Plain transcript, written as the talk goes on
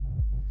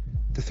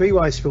The Three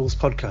Wise Fools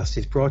podcast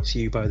is brought to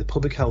you by the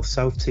Public Health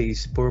South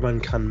Tees Borough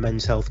Can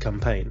Men's Health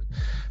campaign.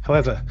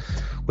 However,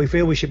 we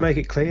feel we should make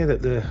it clear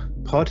that the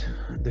pod,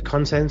 the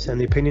content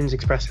and the opinions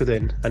expressed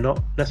within are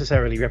not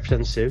necessarily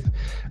representative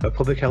of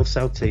Public Health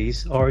South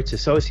Tees or its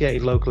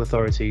associated local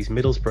authorities,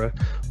 Middlesbrough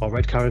or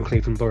Redcar and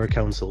Cleveland Borough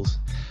Councils.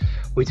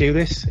 We do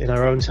this in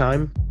our own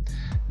time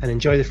and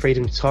enjoy the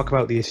freedom to talk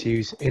about the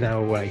issues in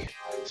our way.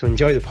 So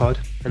enjoy the pod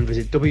and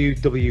visit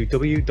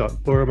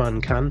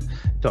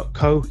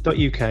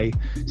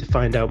www.boroughmancan.co.uk to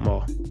find out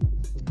more.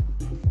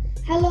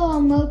 Hello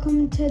and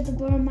welcome to the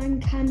Borough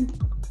Can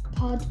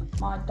pod.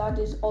 My dad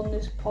is on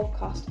this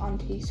podcast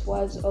and he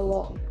swears a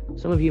lot.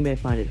 Some of you may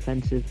find it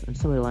offensive, and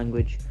some of the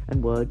language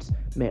and words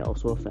may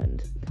also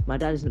offend. My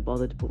dad isn't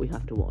bothered, but we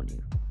have to warn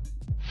you.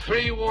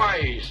 Three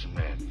wise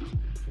men,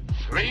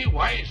 three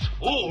wise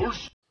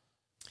fools.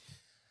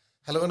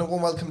 Hello and a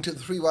warm welcome to the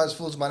Three Wise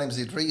Fools. My name is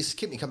Idris.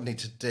 Keep me company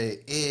today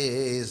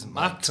is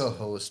my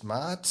co-host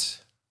Matt.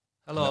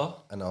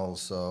 Hello. And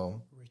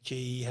also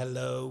Richie,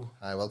 hello.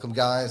 Hi, welcome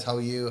guys. How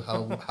are you?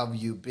 How have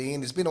you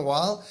been? It's been a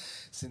while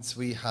since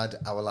we had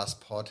our last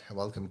pod.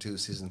 Welcome to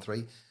season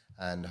 3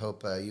 and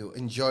hope you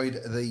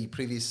enjoyed the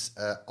previous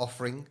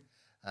offering.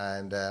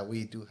 And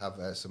we do have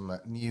some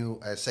new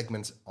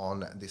segments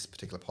on this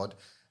particular pod.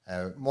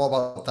 More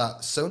about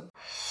that soon.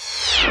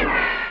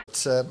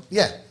 But,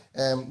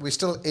 we're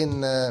still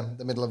in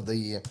the middle of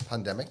the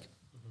pandemic.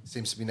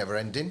 Seems to be never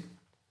ending.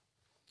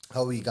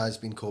 How have you guys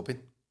been coping?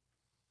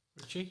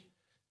 Richie?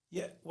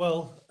 Yeah,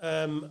 well,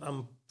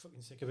 I'm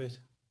fucking sick of it.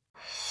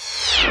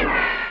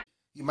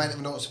 You might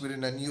have noticed we're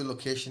in a new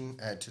location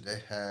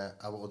today.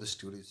 Our other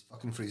studio is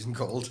fucking freezing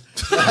cold.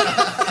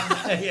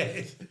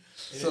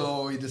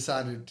 So we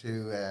decided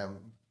to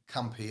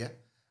camp here.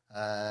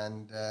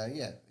 And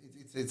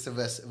it's a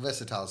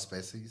versatile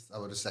space. It's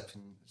our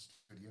reception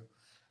studio.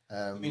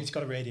 I mean, it's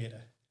got a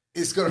radiator.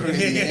 It's got a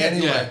radiator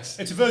anyway. Yeah.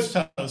 It's a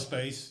versatile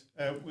space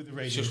with a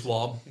radiator. It's just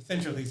warm. It's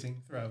central heating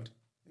throughout.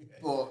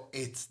 But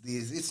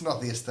it's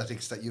not the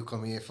aesthetics that you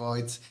come here for.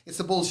 It's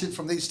the bullshit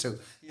from these two.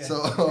 Yeah.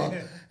 So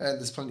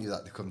there's plenty of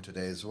that to come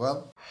today as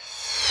well.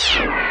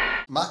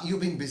 Matt,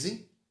 you've been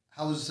busy.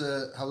 How's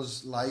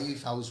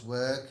life? How's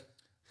work?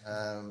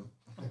 I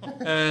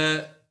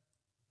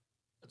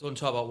don't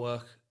talk about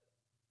work.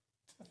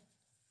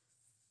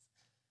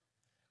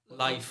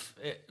 Life,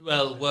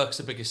 work's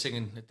the biggest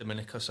thing at the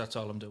minute because that's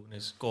all I'm doing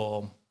is go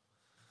home,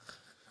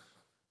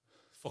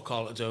 fuck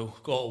all to do,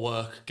 go to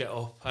work, get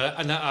up.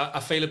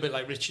 I feel a bit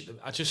like Richard.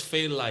 I just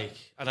feel like,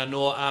 and I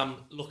know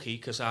I'm lucky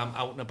because I'm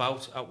out and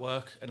about at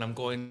work and I'm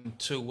going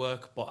to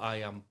work, but I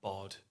am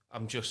bored.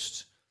 I'm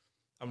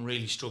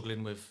really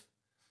struggling with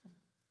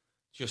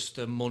just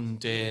the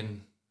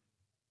mundane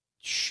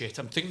shit.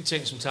 I'm thinking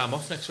taking some time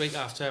off next week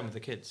after term with the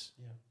kids.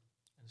 Yeah.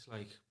 And it's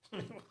like...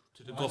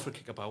 to go for a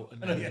kick about and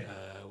then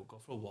we'll go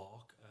for a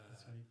walk.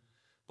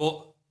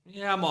 But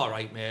yeah, I'm all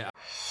right, mate.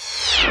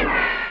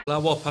 I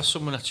walked past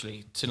someone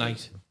actually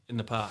tonight in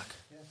the park.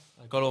 Yeah.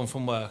 I got home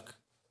from work.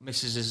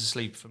 Mrs. is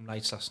asleep from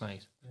nights last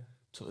night. Yeah.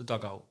 Took the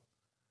dog out,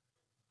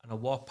 and I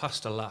walked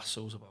past a lass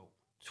who was about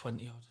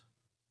 20 odd,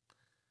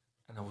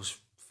 and I was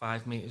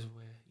 5 meters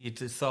away. You'd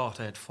have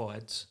thought I had 4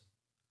 heads,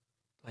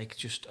 like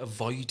just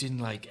avoiding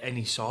like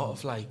any sort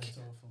of like.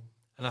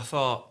 And I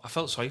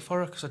felt sorry for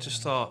her because I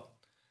just thought.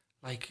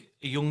 Like,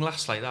 a young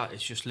lass like that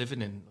is just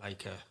living in,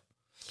 like, a...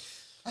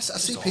 I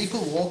see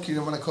people walking,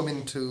 and when I come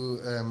into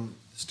the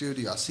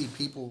studio, I see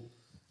people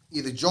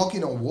either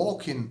jogging or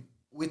walking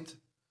with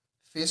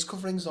face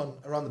coverings on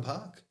around the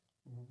park.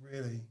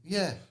 Really?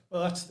 Yeah.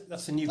 Well,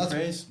 that's a new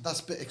craze. That's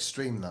a bit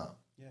extreme, that.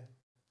 Yeah.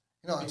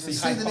 You know, I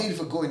see the need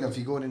for going, if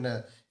you're going in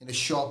a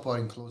shop or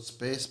enclosed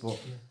space, but...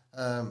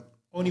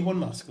 Only one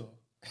mask, though.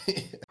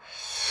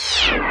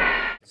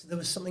 So there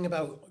was something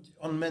about,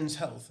 on Men's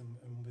Health and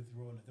with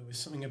Rona, there was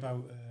something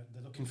about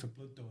they're looking for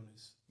blood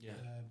donors. Yeah.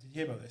 Did you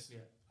hear about this?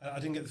 Yeah. I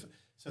didn't get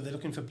so they're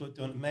looking for blood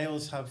donors.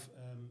 Males have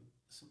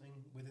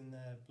something within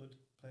their blood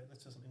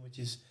platelets or something which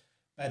is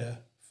better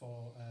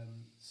for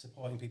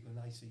supporting people in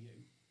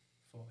ICU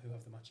who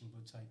have the matching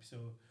blood type.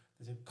 So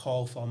there's a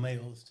call for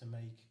males to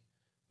make,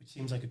 which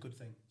seems like a good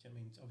thing. Do you know what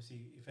I mean?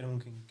 Obviously, if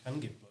anyone can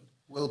give blood.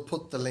 We'll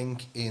put the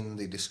link in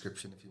the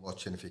description if you're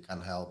watching, if you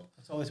can help.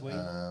 That's always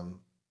waiting.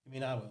 You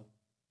mean I will?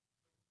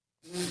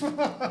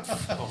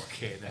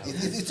 Okay, now.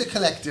 It's a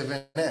collective,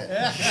 isn't it?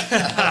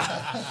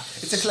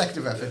 It's a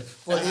collective effort.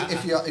 But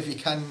if you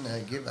can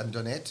give and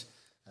donate,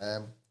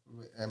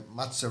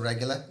 Matt's a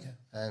regular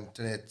and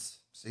donates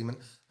semen.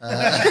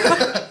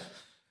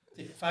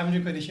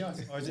 500 quid a shot,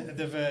 or has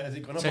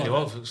it gone up? Tell you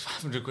what, if it was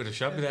 500 quid a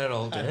shot, I'd be there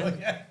all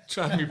day.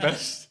 Trying my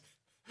best.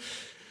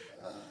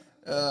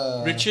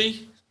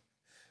 Richie,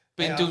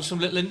 been doing some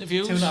little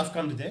interviews.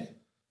 £2.5 a day.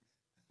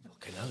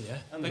 Fucking hell,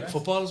 yeah. Like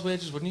footballers'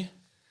 wages, wouldn't you?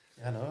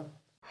 I know.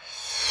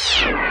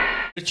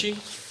 Richie,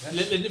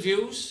 little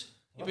interviews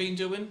you've been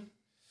doing?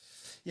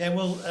 Yeah,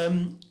 well,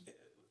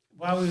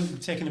 while we were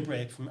taking a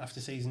break from after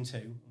season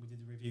 2, we did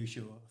the review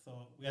show. I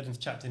thought we had a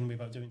chat, didn't we,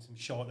 about doing some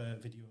shorter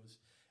videos.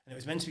 And it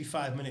was meant to be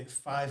 5 minutes,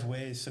 5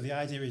 ways. So the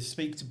idea is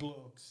speak to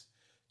blokes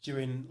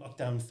during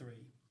lockdown 3,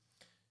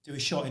 do a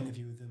short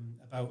interview with them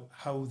about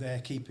how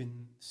they're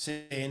keeping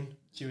sane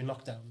during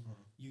lockdown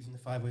using the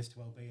 5 ways to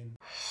wellbeing.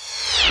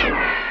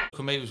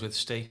 He was with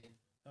Steve.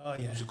 Oh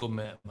yeah, He was a good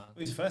mate, man.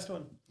 He was the first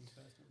one.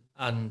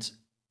 And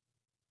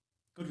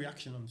good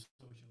reaction on social.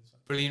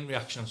 Brilliant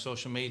reaction on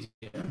social media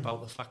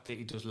about the fact that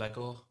he does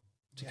Lego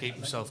to keep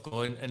himself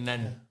going. And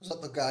then Was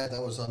that the guy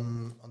that was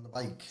on the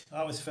bike?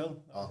 That was Phil.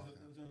 Oh.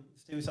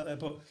 Steve was out there,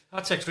 but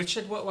I text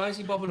Richard, why is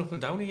he bobbing up and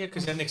down here?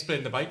 Because he hadn't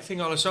explained the bike thing.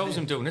 All I saw was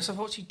him doing this. I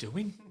thought, what's he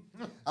doing?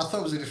 I thought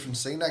it was a different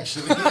scene,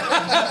 actually.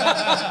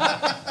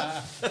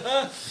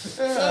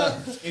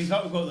 he's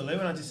got to go to the loo,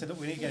 and I just said, look,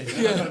 we need to get it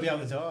done. I've got to be out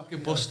the door. You're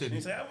busted. And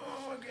he's like,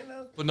 oh, okay,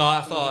 no. But no,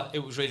 I thought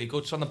it was really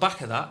good. So on the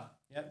back of that,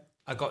 Yep.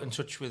 I got in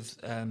touch with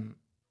a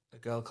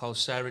girl called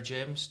Sarah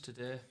James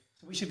today.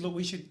 So we should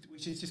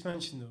just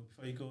mention though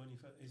before you go any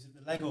further, is it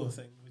the Lego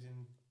thing was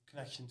in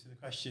connection to the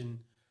question,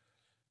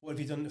 what have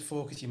you done to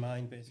focus your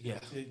mind basically? Yeah.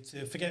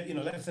 To forget,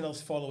 let everything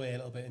else fall away a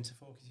little bit and to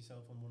focus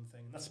yourself on one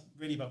thing. And that's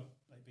really about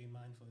like being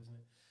mindful, isn't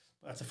it?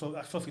 But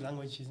that's fluffy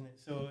language, isn't it?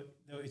 So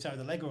it's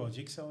either Lego or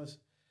jigsaws.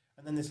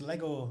 And then this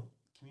Lego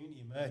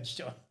community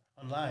emerged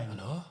online. I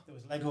know. There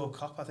was Lego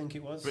Cop, I think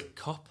it was. Brick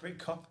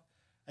Cop.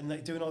 And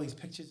like doing all these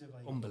pictures of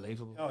like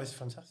Unbelievable. Oh, it's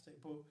fantastic.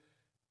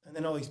 And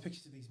then all these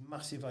pictures of these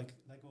massive like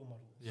Lego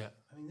models. Yeah.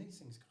 I mean, these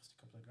things cost a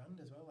couple of grand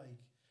as well. Like,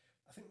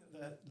 I think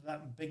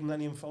that big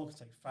Millennium Falcon's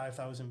like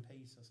 5,000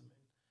 piece or something.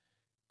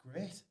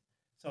 Great.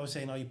 So I was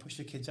saying, you push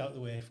the kids out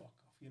the way, fuck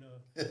off.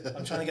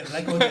 I'm trying to get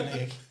Lego in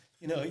here.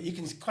 You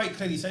can quite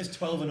clearly say it's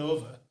 12 and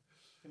over.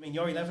 I mean,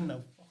 you're 11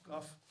 now. Fuck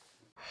off.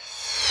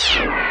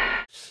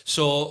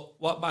 So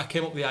what I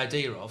came up with the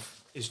idea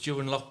of is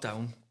during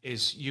lockdown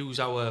is use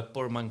our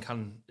Burman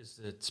Can as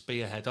the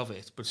spearhead of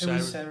it. But Who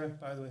is Sarah,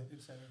 by the way?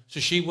 Who's Sarah? So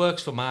she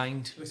works for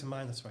Mind. Works for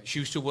Mind, that's right. She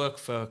used to work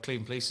for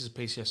Clean Police as a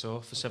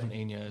PCSO for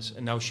 17 years,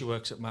 and now she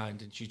works at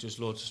Mind, and she does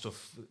loads of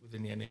stuff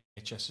within the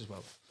NHS as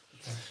well.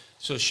 Okay.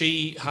 So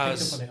she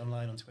has... Picked up on it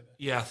online on Twitter.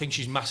 Yeah, I think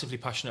she's massively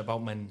passionate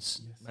about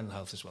mental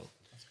health as well.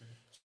 That's great.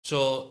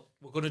 So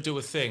we're going to do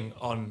a thing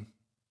on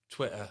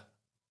Twitter.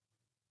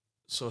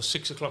 So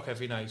 6 o'clock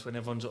every night when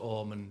everyone's at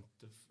home and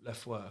they've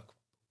left work,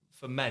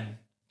 for men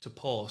to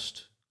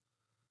post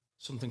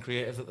something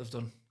creative that they've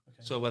done.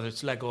 Okay. So whether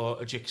it's Lego,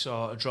 a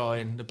jigsaw, a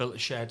drawing, they built a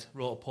shed,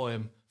 wrote a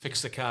poem,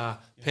 fixed the car,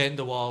 painted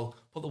the wall,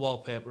 put the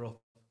wallpaper up.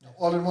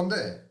 All in one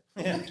day?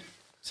 Yeah.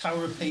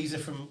 Tower of Pisa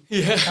from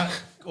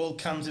all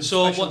cans of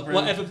so special brew.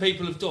 Whatever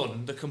people have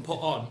done, they can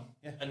put on,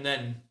 and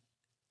then...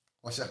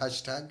 What's the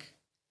hashtag?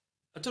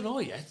 I don't know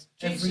yet.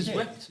 Every Jesus day.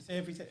 wept.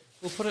 Every day.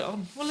 We'll put it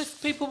on. Well,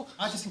 if people...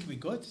 I just think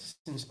it'd be good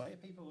to inspire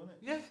people, wouldn't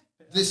it? Yeah.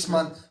 This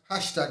man,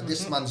 hashtag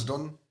this man's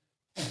done.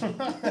 Well,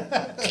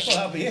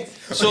 that'll be it.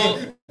 So,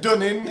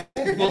 done in.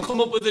 We'll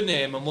come up with a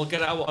name and we'll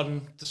get it out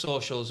on the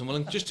socials, and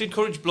we'll just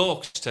encourage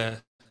blokes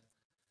to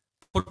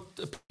put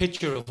a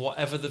picture of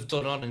whatever they've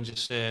done on and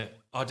just say,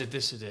 I did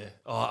this today,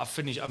 or I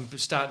finished, I'm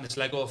starting this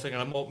Lego thing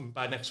and I'm hoping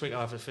by next week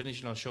I'll have it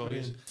finished and I'll show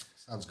you.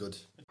 Sounds good.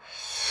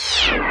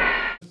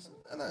 Are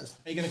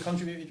you going to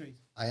contribute, Idris?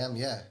 I am,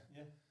 yeah.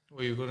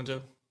 What are you going to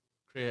do?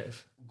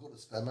 Creative. Go to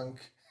Spermonk.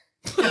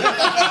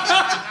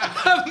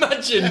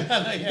 Imagine,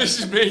 this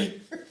is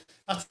me.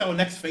 That's our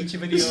next feature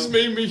video. This is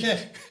me.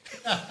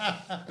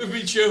 With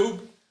me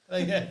tube.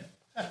 Like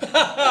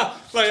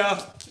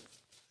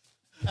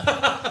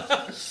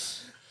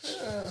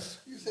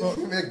You said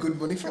you make good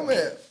money from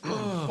it.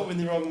 Put in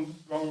the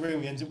wrong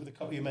room, he ends up with a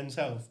copy of Men's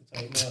Health. It's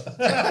like,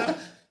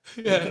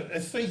 no.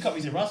 There's 3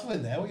 copies of Russell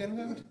in there. What are you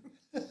going to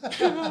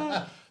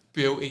do?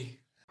 Beauty.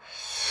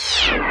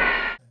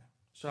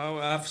 So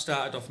I've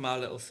started off my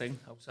little thing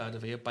outside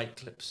of here, bike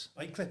clips.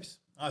 Bike clips?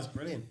 Oh, that's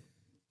brilliant.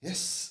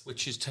 Yes.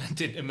 Which has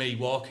turned into me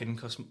walking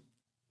because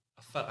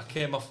I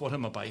came off one of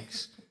my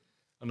bikes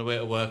on the way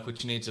to work,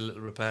 which needs a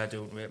little repair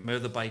doing to it. My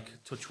other bike,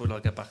 touch wood,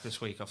 I'll get back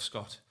this week off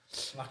Scott.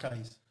 Black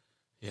eyes.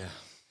 Yeah.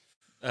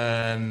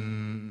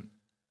 And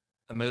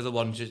my other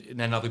one, and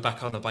then I'll be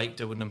back on the bike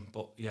doing them.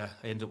 But yeah,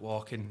 I end up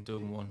walking,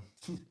 doing one.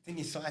 Didn't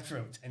you slide for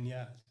about 10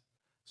 yards?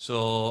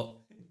 So,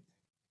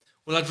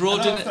 well, I'd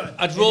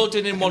rode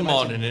in one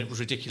morning and it was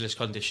ridiculous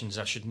conditions.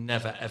 I should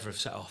never, ever have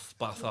set off.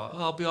 But I thought,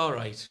 I'll be all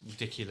right.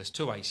 Ridiculous,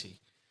 too icy.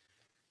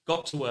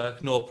 Got to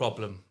work, no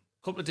problem.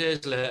 A couple of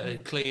days later,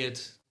 it cleared.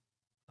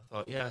 I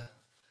thought, yeah.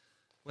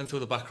 Went through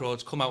the back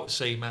roads, come out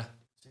to Seamer.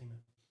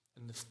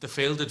 And the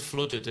field had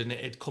flooded and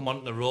it had come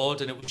onto the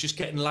road and it was just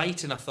getting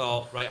light. And I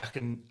thought, right,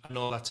 I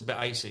know that's a bit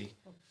icy.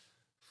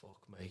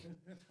 Fuck me.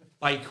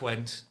 Bike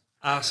went,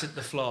 arse hit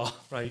the floor,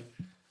 right.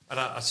 And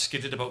I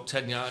skidded about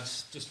 10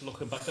 yards just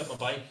looking back at my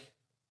bike.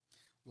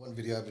 One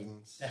video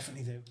evidence.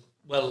 Definitely do.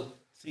 Well,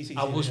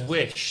 I was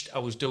wished I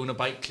was doing a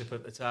bike clip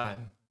at the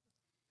time.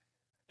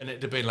 And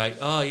it'd have been like,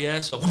 oh,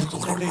 yeah, so... Then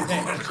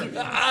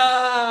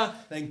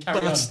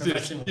carry on.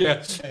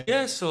 Yeah,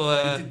 yeah, so...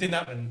 it didn't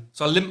happen.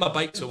 So I limped my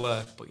bike to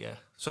work, but yeah.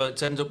 So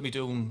it ended up me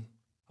doing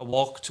a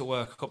walk to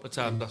work a couple of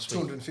times last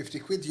week. 250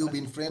 quid, you've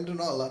been framed and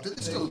all that. Did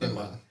they still do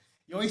that?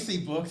 You always see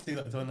blokes do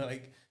that, don't they?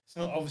 Like, it's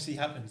not obviously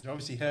happens. They're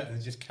obviously hurt and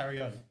they just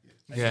carry on.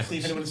 Yeah. See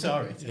if anyone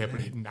saw it. Yeah,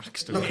 but it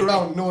knacks to Look me.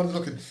 around, no one's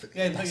looking.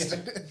 Yeah, no, yeah.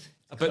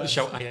 I bet they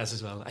shout Ayaz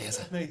as well.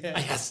 Ayaz. Yeah.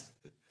 Ayaz.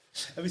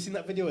 Have you seen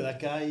that video of that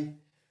guy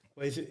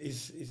where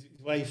his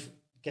wife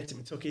gets him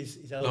and took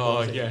his elbows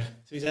Oh, in? yeah.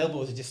 So his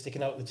elbows are just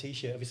sticking out of the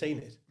t-shirt. Have you seen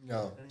it?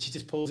 No. And she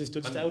just pulls his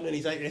duds down and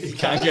he's like, he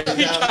can't get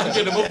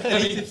him up.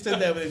 And he just stood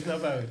there with his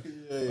knob out.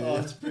 Oh,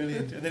 it's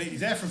brilliant. And then he's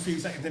there for a few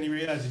seconds, then he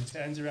realises he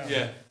turns around. Yeah.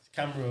 There's a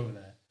camera over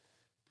there.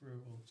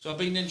 Brutal. So I've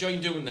been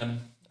enjoying doing them.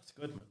 That's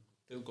good, man.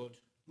 Feel good.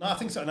 No, I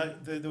think so.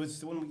 And there was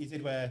the one you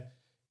did where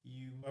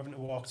you were having to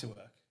walk to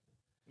work.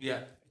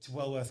 Yeah. It's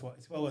well worth what.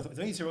 It's well worth. I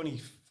think these are only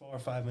 4 or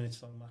 5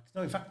 minutes long max.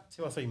 No, in fact,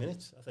 2 or 3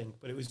 minutes, I think.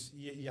 But it was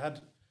you had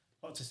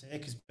a lot to say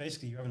because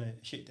basically you're having a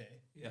shit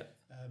day. Yeah.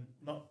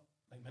 Not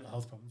like mental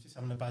health problems, just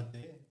having a bad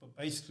day, but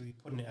basically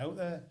putting it out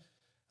there.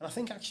 And I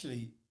think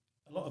actually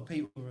a lot of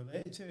people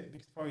relate to it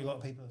because probably a lot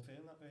of people are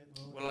feeling that way at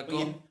the moment.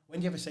 Well, when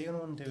do you ever see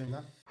anyone doing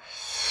that?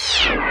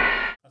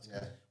 That's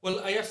good.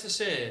 Well, I have to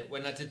say,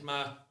 when I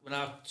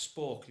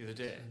spoke the other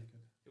day,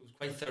 it was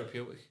quite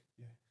therapeutic.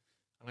 Yeah.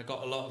 And I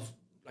got a lot of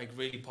like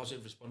really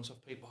positive response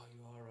of people, "Oh,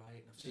 you're all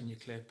right," and I've seen your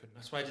clip, and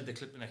that's why I did the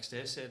clip the next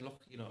day. Said,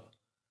 "Look,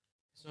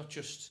 it's not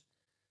just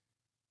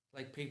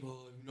like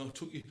people,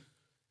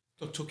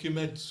 took your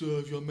meds,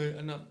 your mate,"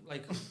 and I'm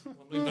like,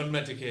 I'm on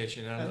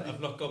medication, and I've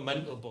not got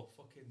mental, but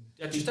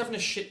just having a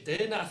shit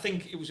day. And I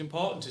think it was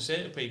important to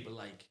say to people,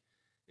 like,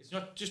 it's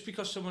not just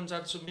because someone's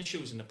had some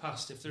issues in the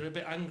past. If they're a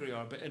bit angry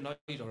or a bit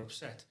annoyed or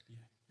upset,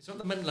 it's not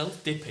the mental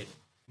health dipping.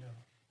 No.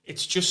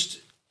 It's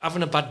just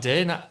having a bad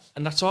day,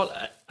 and that's all.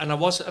 And I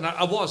was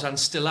and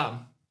still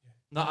am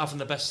not having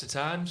the best of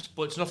times.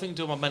 But it's nothing to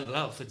do with my mental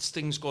health. It's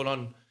things going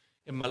on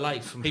in my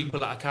life and people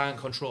that I can't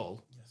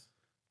control. Yes.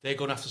 They're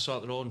going to have to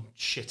sort their own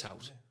shit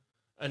out,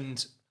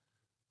 and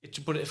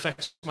but it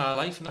affects my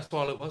life, and that's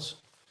all it was.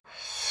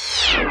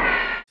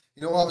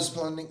 You know, I was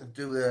planning to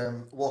do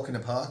a walk in the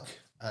park,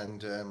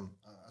 and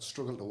I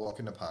struggled to walk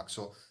in the park,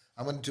 so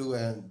I'm going to do.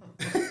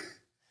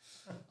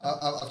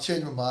 I've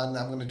changed my mind.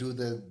 I'm going to do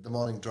the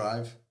morning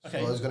drive. Okay.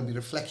 So there's going to be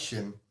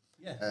reflection.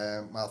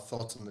 Yeah. My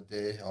thoughts on the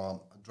day,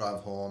 or a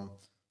drive home.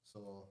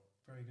 So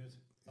Very good.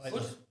 I like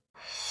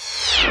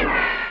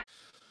that.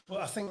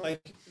 But I think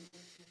like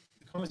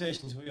the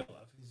conversations we all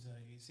have is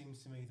it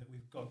seems to me that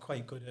we've got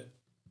quite good at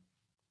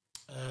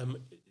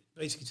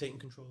basically taking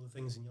control of the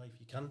things in your life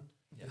you can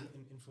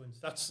influence.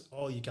 That's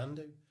all you can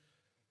do,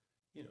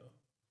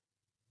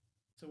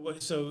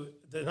 So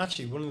then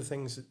actually one of the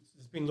things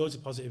there's been loads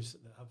of positives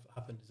that have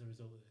happened as a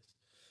result of this.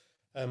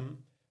 And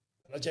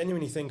I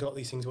genuinely think a lot of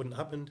these things wouldn't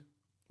have happened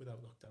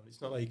without lockdown.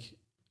 It's not like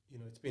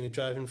it's been a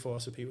driving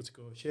force for people to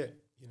go shit.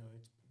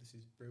 This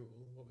is brutal.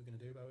 What are we going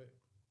to do about it?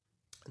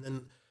 And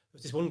then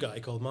there's this one guy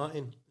called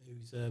Martin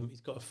who's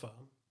he's got a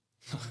farm.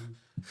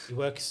 He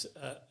works.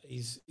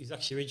 He's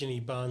actually originally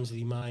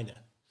Barnsley miner.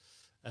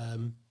 I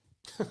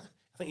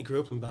think he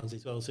grew up in Barnsley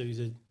as well, so he's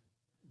a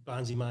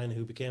Barnsley miner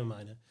who became a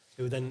miner,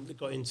 who then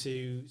got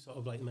into sort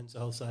of like the mental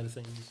health side of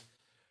things,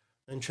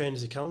 and trained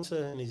as a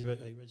counsellor, and he's a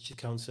registered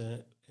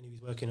counsellor, and he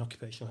was working in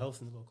occupational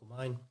health in the local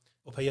mine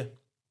up here.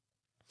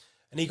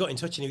 And he got in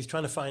touch, and he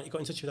got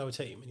in touch with our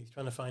team, and he was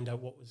trying to find out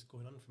what was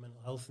going on for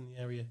mental health in the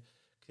area,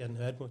 because he hadn't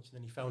heard much, and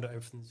then he found out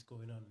everything that's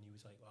going on, and he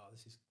was like, wow,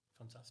 this is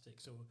fantastic.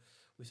 So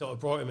we sort of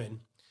brought him in,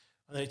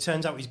 and then it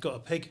turns out he's got a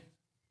pig,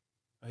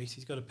 right?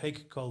 He's got a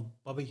pig called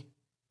Bobby,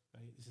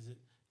 right? This is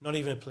not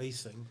even a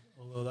police thing,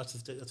 although that's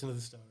another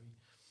story.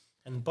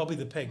 And Bobby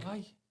the pig.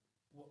 Why?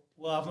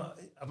 Well,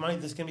 I've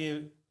managed, there's going to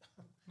be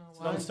it's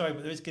a long story,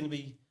 but there is going to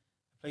be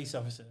a police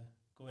officer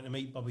going to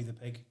meet Bobby the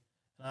pig.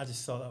 And I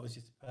just thought that was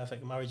just a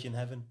perfect marriage in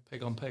heaven.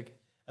 Pig on pig.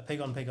 A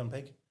pig on pig on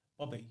pig.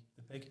 Bobby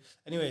the pig.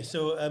 Anyway,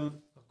 so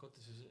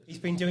he's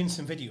been doing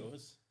some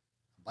videos.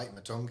 Bite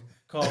my tongue.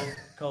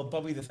 Called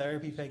Bobby the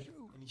Therapy Pig.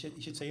 And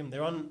you should see them.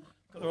 They're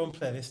got their own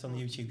playlist on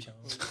the YouTube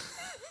channel.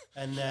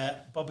 And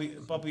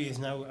Bobby is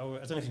now I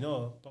don't know if you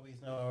know, Bobby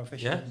is now our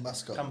official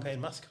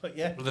campaign mascot.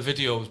 Yeah. Well, the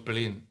video was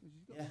brilliant.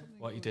 Yeah.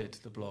 What he did,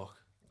 the block.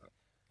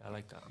 I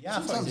like that.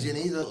 Yeah. Sometimes you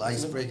need a little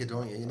icebreaker,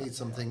 don't you? You need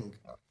something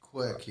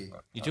quirky.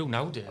 You do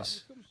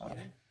nowadays. Yeah.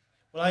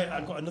 Well,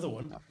 I got another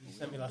one. He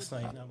sent me last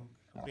night, and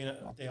I've been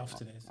a day off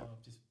today, so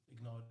I've just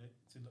ignored it.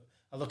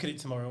 I'll look at it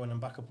tomorrow when I'm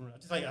back up and running. I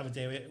just like to have a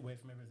day away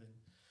from everything.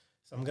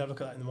 So I'm gonna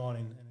look at that in the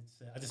morning,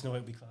 and I just know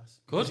it'll be class.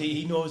 Good.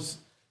 He knows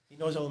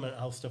all the mental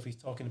health stuff. He's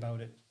talking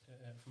about it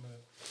from an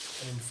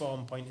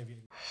informed point of view.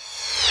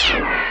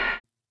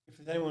 If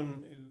there's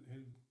anyone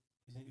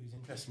who's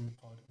interested in the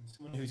pod and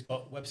someone who's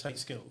got website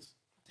skills,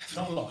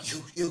 not a lot.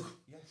 You.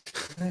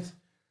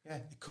 Yeah,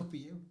 it could be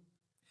you.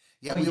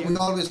 Yeah, we're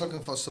always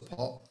looking for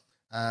support,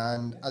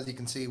 and as you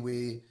can see,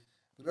 we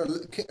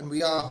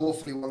are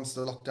hopefully, once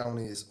the lockdown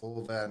is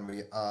over and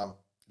we are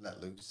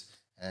let loose,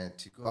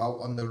 to go out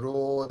on the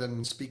road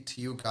and speak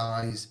to you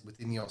guys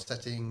within your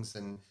settings,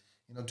 and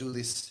do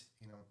this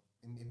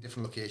in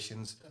different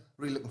locations.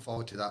 Really looking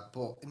forward to that.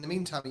 But in the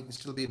meantime, you can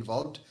still be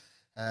involved.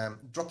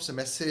 Drop us a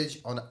message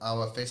on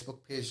our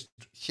Facebook page,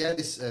 share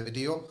this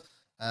video,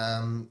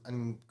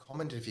 and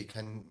comment if you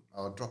can,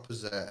 or drop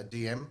us a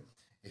DM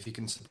if you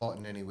can support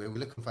in any way. We're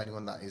looking for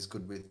anyone that is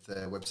good with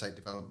website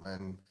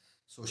development,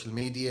 social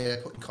media,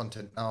 putting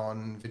content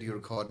on, video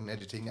recording,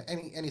 editing,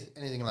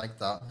 anything like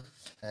that.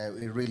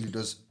 It really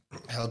does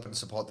help and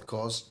support the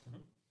cause.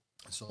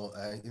 So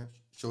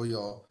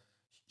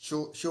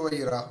show where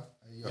you're at.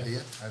 You're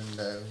here, and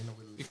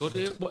we'll. Be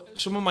good.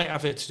 Someone might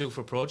have it to do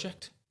for a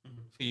project,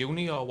 for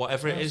uni or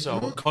whatever it is,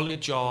 or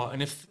college,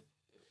 and if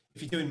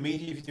you're doing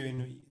media, if you're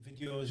doing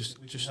videos,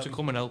 just to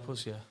come and help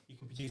us, you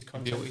can produce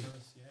content for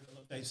us. Yeah,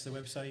 little updates to the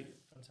website.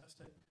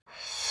 Fantastic.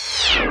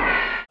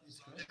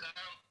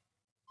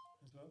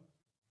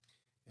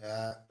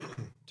 Yeah.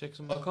 Take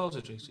some more calls,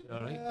 Idris.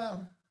 All right. Yeah.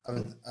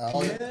 What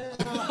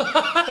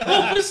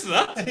was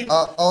that?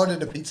 I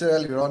ordered a pizza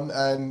earlier on,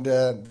 and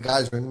the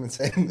guy's ringing and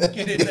saying that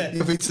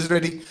your pizza's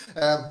ready.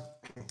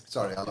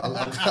 Sorry,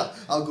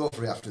 I'll go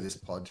for it after this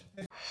pod.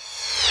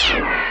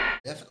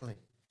 Definitely.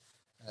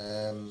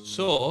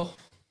 So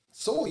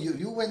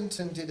you went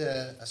and did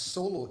a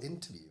solo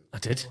interview. I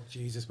did. Oh,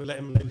 Jesus, we'll let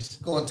him loose.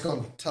 Go on,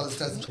 tell us.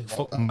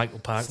 Fucking Michael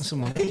Parkinson,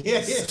 man.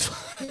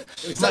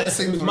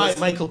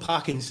 Michael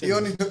Parkinson. He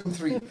only took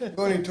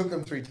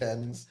him three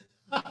turns.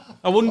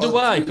 I wonder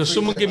why, because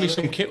someone gave me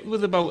some kit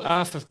with about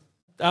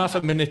half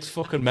a minute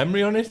fucking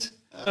memory on it.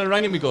 And I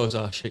rang him, he goes,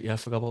 oh shit, yeah, I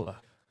forgot about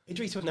that.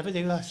 Idris would never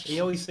do that. He's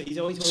always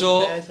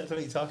So- prepared. That's what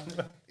he's talking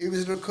about. He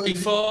was recording.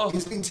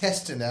 He's been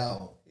testing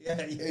now.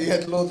 Yeah. He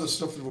had loads of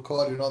stuff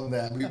recorded on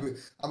there.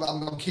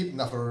 I'm keeping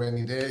that for a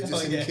rainy day,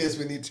 just in case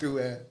we need to.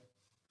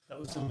 That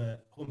was some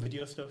home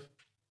video stuff.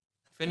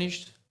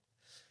 Finished.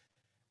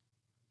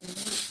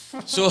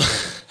 So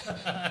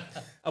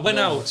I went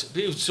out.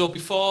 So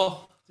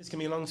before, This can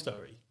be a long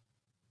story.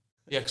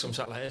 yeah, because I'm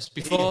sat like this.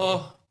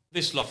 Before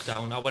this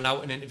lockdown, I went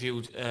out and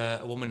interviewed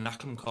a woman in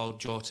Acklam called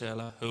Jo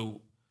Taylor,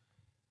 who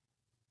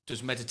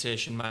does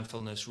meditation,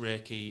 mindfulness,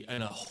 Reiki,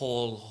 and a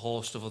whole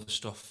host of other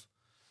stuff.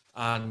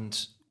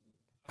 And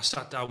I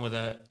sat down with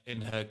her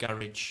in her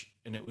garage,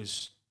 and it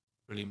was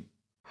brilliant.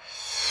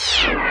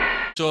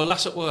 So a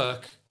lass at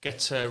work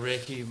gets her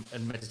Reiki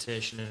and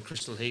meditation and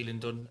crystal healing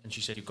done, and she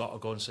said, you've got to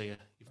go and see her.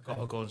 You've got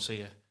to go and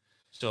see her.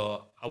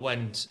 So I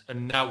went,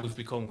 and now we've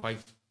become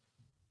quite...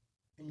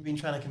 And you've been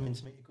trying to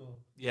convince me to go.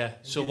 Yeah,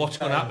 so what's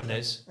going to happen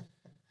is,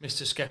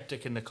 Mr.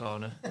 Skeptic in the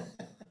corner,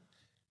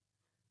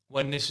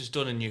 when this is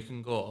done and you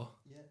can go,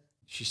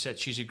 she said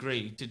she's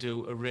agreed to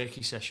do a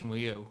Reiki session with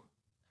you.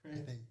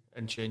 Really?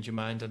 And change your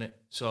mind on it.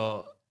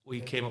 So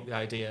we came up with the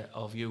idea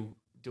of you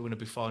doing a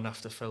before and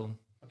after film.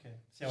 Okay,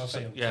 see how I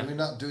feel. Yeah. Can we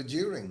not do it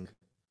during?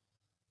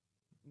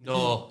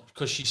 No,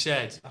 because she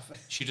said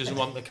she doesn't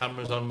want the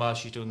cameras on while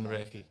she's doing the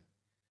Reiki.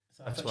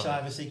 So I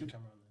have a secret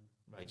camera on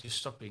then. Right, just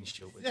stop being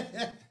stupid.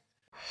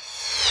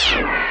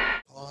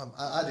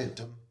 I did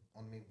them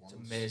on me once.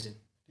 It's amazing.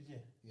 Did you?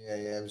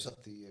 Yeah, it was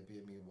at the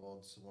BME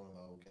Awards. One of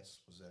our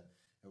guests was a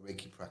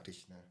Reiki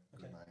practitioner.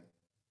 Okay.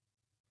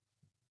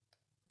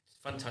 It's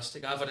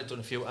fantastic. I've had it done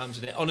a few times,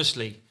 and it,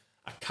 honestly,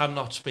 I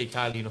cannot speak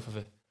highly enough of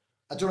it.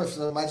 I don't know if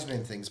I'm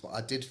imagining things, but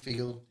I did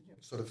feel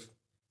sort of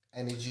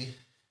energy.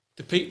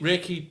 The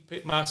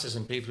Reiki masters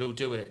and people who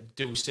do it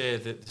do say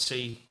that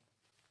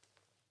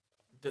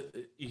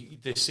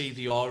they see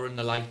the aura and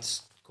the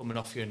lights coming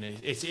off you, and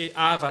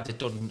I've had it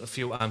done a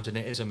few times, and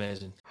it is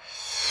amazing.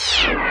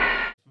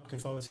 I'm looking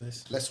forward to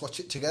this. Let's watch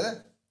it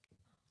together.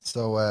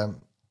 So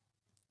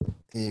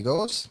here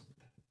goes.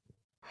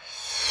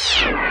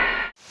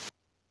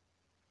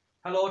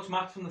 Hello, it's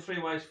Matt from the Three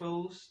Wise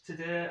Fools.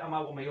 Today I'm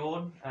out on my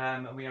own,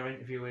 and we are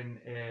interviewing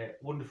a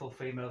wonderful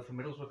female from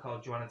Middlesbrough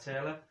called Joanna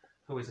Taylor,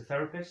 who is a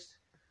therapist.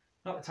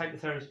 Not the type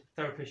of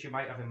therapist you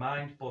might have in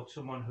mind, but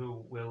someone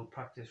who will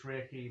practice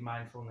Reiki,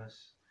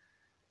 mindfulness,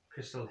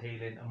 crystal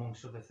healing,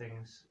 amongst other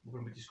things. We're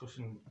going to be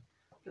discussing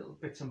little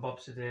bits and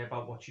bobs today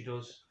about what she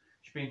does.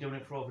 She's been doing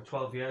it for over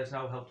 12 years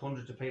now, helped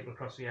hundreds of people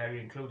across the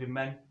area, including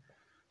men.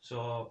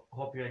 So I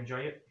hope you enjoy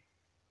it.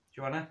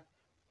 Joanna?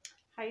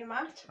 Hey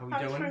Matt, How we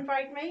thanks doing? for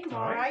inviting me. I'm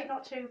All all right. right,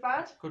 not too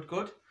bad.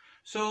 Good.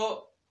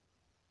 So,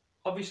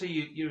 obviously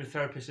you're a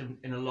therapist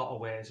in a lot of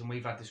ways, and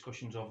we've had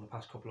discussions over the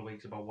past couple of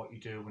weeks about what you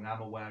do, and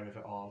I'm aware of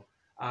it all.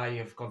 I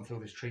have gone through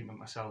this treatment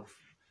myself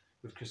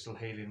with crystal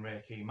healing,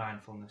 Reiki,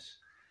 mindfulness.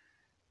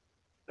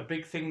 A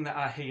big thing that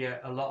I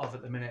hear a lot of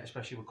at the minute,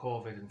 especially with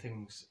COVID and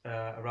things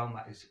around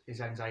that,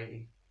 is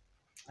anxiety.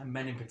 And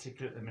men in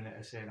particular at the minute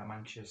are saying, I'm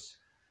anxious,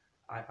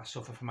 I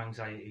suffer from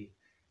anxiety.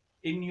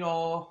 In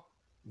your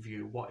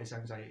view, what is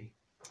anxiety?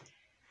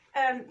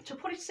 To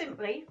put it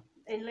simply,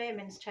 in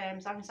layman's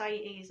terms,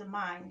 anxiety is a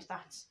mind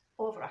that's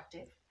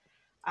overactive,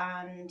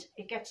 and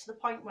it gets to the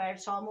point where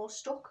it's almost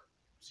stuck.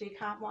 So you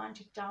can't wind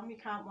it down, you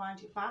can't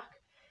wind it back.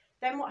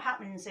 Then what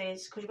happens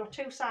is, because you've got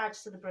two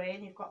sides to the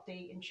brain, you've got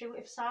the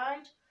intuitive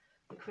side,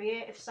 the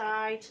creative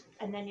side,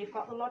 and then you've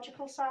got the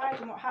logical side.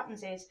 And what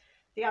happens is,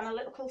 the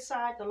analytical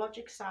side, the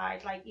logic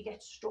side, like you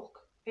get stuck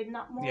in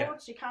that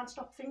mode, so you can't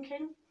stop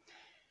thinking.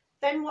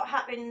 Then what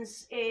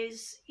happens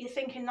is you're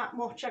thinking that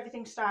much,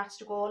 everything starts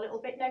to go a little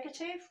bit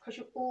negative because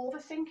you're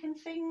overthinking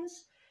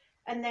things.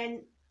 And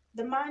then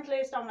the mind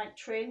lays down like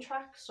train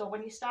tracks. So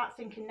when you start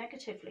thinking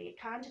negatively, it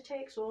kind of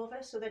takes over.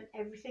 So then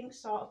everything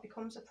sort of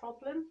becomes a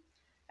problem,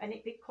 and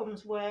it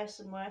becomes worse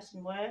and worse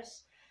and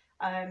worse.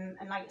 And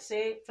like I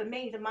say, for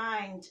me, the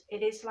mind,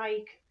 it is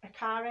like a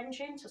car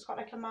engine. So it's got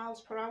like a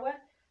miles per hour.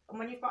 And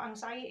when you've got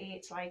anxiety,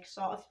 it's like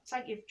it's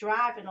like you're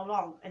driving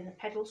along and the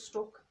pedal's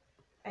stuck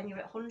and you're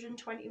at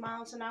 120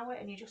 miles an hour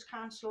and you just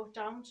can't slow it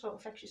down. So it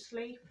affects your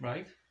sleep.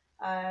 Right.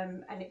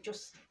 And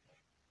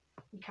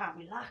you can't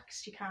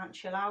relax, you can't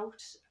chill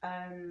out,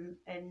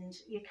 and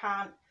you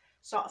can't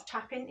sort of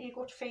tap into your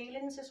gut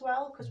feelings as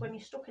well, because when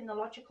you're stuck in the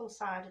logical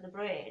side of the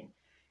brain,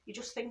 you're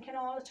just thinking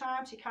all the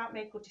time, so you can't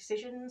make good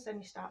decisions,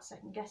 and you start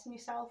second guessing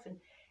yourself, and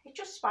it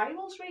just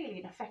spirals really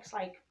and affects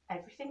like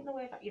everything, the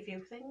way that you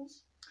view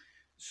things.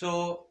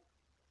 So,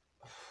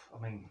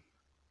 I mean,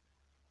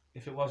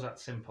 if it was that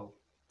simple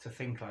to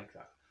think like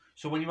that.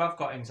 So when you have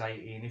got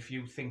anxiety, and if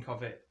you think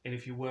of it, and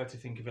if you were to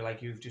think of it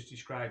like you've just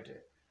described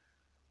it,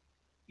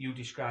 you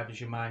described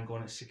as your mind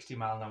going at 60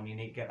 miles an hour and you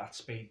need to get that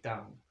speed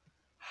down.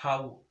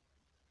 How,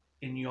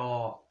 in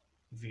your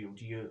view,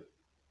 do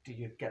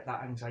you get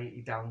that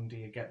anxiety down? Do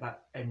you get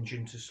that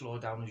engine to slow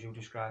down as you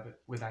describe it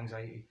with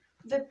anxiety?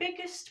 The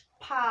biggest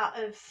part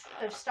of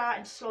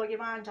starting to slow your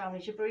mind down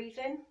is your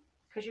breathing,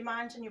 because your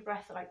mind and your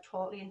breath are like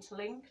totally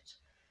interlinked.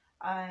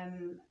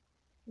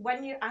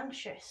 When you're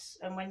anxious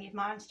and when your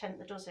mind's 10 to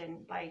the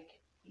dozen, like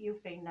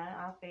you've been there,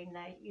 I've been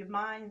there, your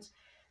mind,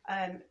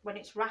 when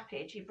it's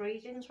rapid, your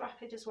breathing's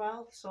rapid as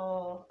well.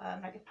 So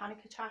like a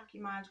panic attack,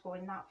 your mind's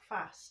going that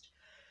fast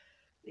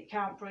that you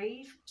can't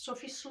breathe. So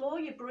if you slow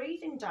your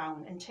breathing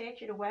down and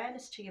take your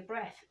awareness to your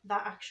breath,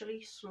 that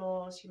actually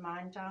slows your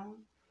mind down.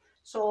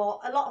 So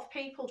a lot of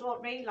people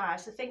don't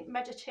realise, they think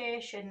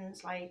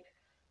meditation's like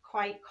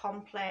quite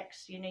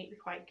complex, you need to be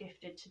quite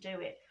gifted to do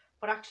it.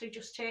 But actually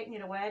just taking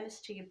your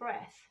awareness to your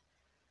breath,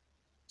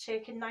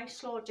 taking nice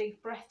slow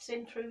deep breaths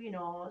in through your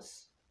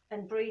nose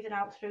and breathing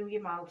out through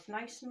your mouth,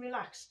 nice and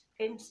relaxed,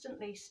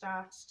 instantly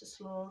starts to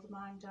slow the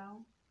mind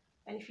down.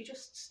 And if you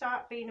just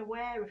start being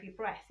aware of your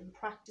breath and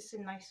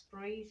practicing nice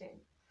breathing,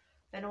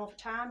 then over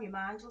time your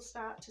mind will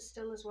start to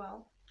still as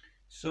well.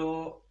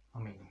 So, I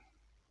mean,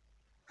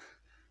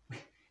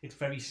 it's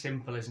very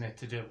simple, isn't it,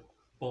 to do?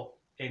 But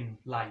in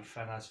life,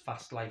 and as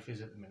fast life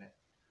is at the minute,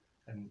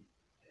 and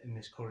in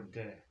this current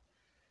day,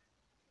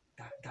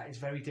 that is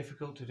very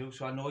difficult to do.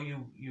 So I know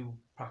you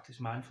practice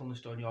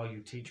mindfulness, don't you? Or you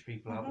teach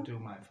people how to do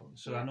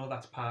mindfulness. So I know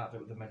that's part of it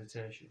with the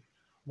meditation.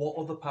 What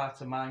other parts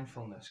of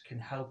mindfulness can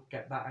help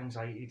get that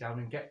anxiety down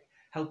and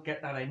help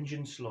get that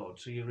engine slowed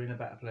so you're in a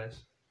better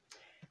place?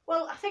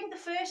 Well, I think the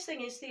first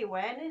thing is the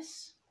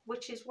awareness,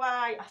 which is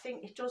why I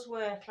think it does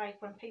work.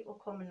 Like when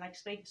people come and like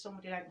speak to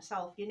somebody like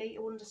myself, you need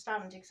to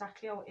understand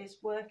exactly how it is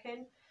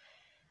working.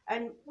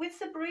 And with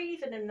the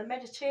breathing and the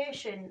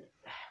meditation,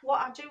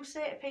 what I do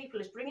say to people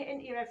is bring it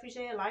into your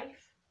everyday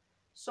life.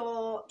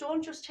 So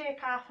don't just take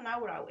half an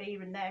hour out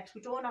here and there, because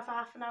we don't have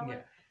half an hour.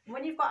 Yeah.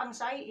 When you've got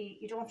anxiety,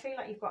 you don't feel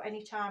like you've got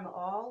any time at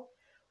all.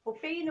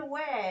 But being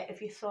aware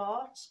of your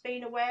thoughts,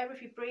 being aware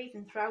of your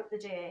breathing throughout the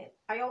day.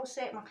 I always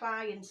say to my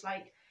clients,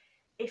 like,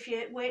 if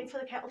you're waiting for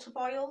the kettle to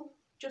boil,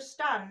 just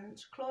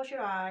stand, close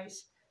your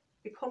eyes,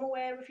 become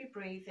aware of your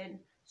breathing,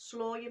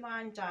 slow your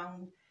mind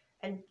down,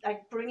 and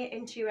like bring it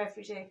into your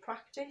everyday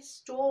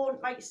practice.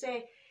 Don't, like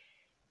say,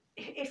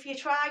 if you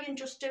try and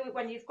just do it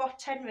when you've got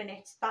 10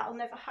 minutes, that'll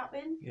never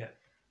happen. Yeah.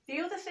 The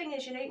other thing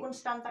is you need to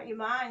understand that your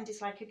mind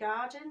is like a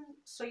garden,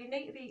 so you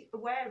need to be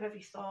aware of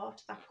every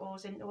thought that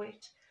goes into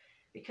it,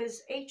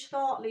 because each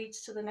thought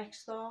leads to the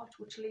next thought,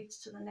 which leads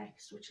to the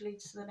next, which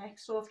leads to the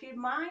next. So if you're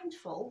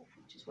mindful,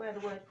 which is where the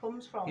word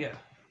comes from, Yeah.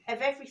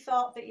 of every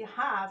thought that you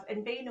have,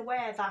 and being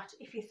aware that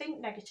if you think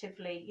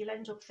negatively, you'll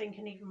end up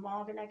thinking even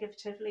more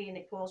negatively, and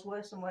it goes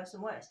worse and worse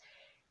and worse.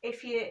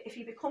 If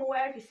you become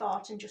aware of your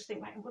thoughts and just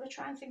think, right, I'm going to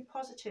try and think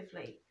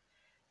positively,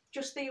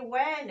 just the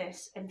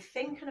awareness and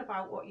thinking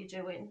about what you're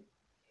doing,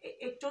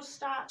 it does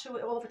start to,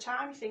 over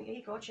time, you think,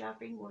 hey God, I've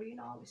been worrying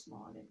all this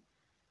morning.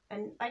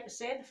 And like I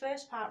say, the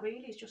first part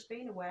really is just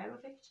being aware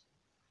of it.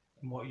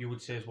 And what you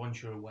would say is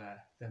once you're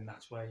aware, then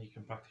that's where you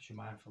can practice your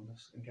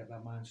mindfulness and get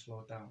that mind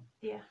slowed down.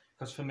 Yeah.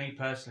 Because for me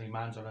personally,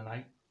 mine's on a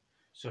night.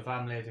 So if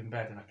I'm laid in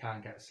bed and I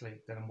can't get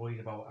sleep, then I'm worried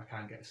about I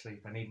can't get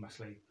sleep. I need my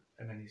sleep.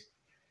 And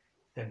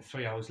then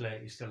 3 hours later,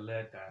 you're still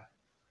laid there.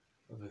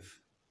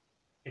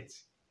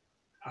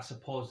 I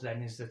suppose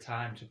then is the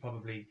time to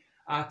probably,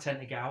 I tend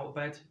to get out of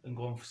bed and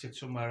go and sit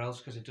somewhere else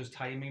because it does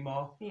tire me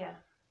more. Yeah.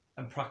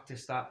 And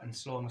practice that and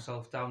slow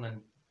myself down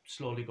and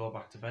slowly go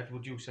back to bed.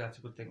 Would you say that's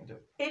a good thing to do?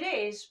 It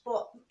is,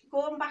 but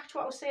going back to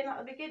what I was saying at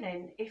the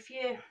beginning, if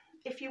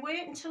you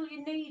wait until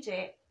you need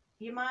it,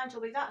 your mind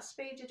will be that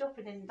speeded up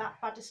and in that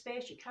bad a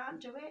space you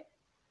can't do it.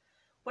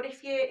 But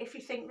if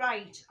you think,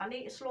 right, I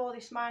need to slow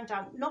this mind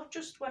down, not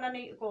just when I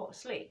need to go to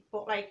sleep,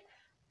 but like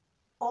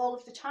all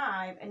of the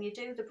time, and you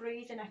do the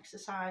breathing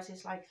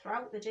exercises like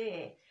throughout the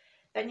day,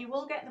 then you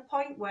will get the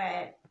point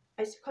where,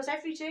 because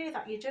every day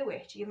that you do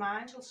it, your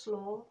mind will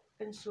slow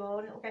and slow,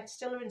 and it'll get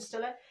stiller and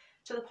stiller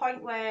to the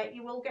point where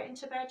you will get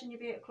into bed and you'll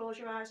be able to close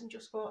your eyes and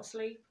just go to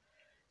sleep.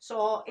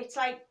 So it's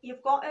like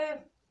you've got to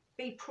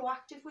be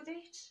proactive with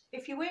it.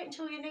 If you wait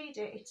until you need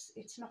it,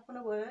 it's not going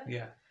to work.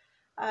 Yeah.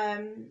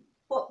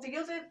 But the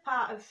other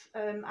part of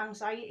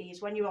anxiety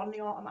is when you're on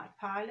the automatic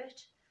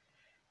pilot,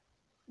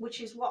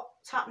 which is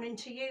what's happening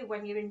to you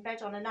when you're in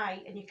bed on a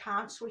night and you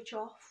can't switch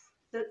off.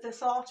 The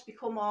thoughts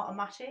become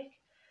automatic,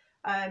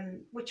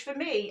 which for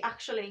me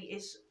actually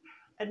is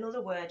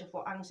another word of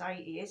what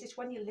anxiety is. It's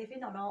when you're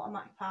living on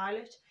automatic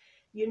pilot.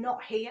 You're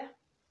not here,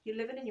 you're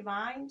living in your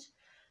mind.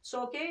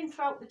 So again,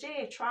 throughout the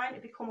day, trying to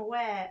become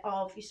aware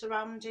of your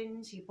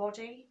surroundings, your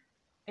body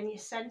and your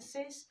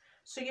senses.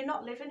 So you're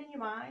not living in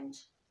your mind.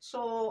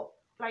 So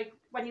like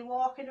when you're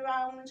walking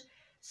around,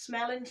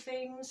 smelling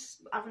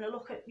things, having a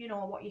look at, you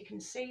know, what you can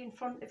see in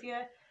front of you.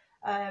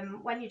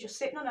 When you're just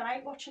sitting on a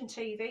night watching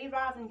TV,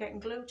 rather than getting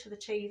glued to the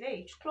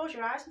TV, just close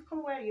your eyes and become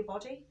aware of your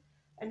body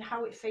and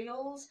how it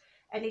feels.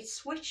 And it's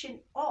switching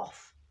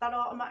off that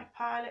automatic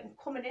pilot and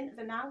coming into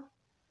the now.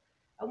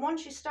 And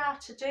once you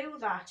start to do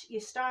that, you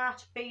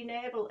start being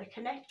able to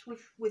connect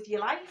with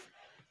your life.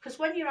 Because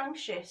when you're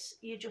anxious,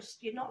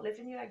 you're not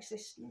living, you're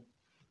existing.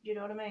 You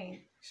know what I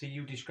mean? See,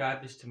 you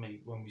described this to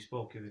me when we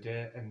spoke the other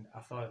day, and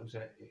I thought it was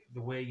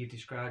the way you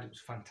described it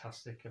was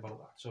fantastic about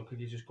that. So could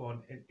you just go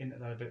on into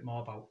that a bit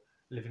more about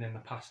living in the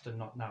past and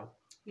not now?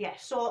 Yeah,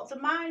 so the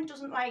mind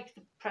doesn't like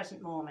the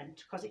present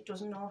moment because it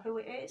doesn't know who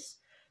it is.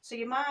 So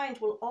your mind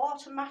will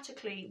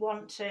automatically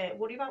want to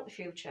worry about the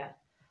future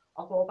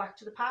or go back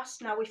to the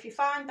past. Now, if you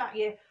find that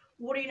you're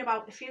worrying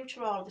about the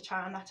future all the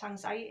time, that's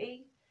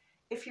anxiety.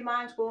 If your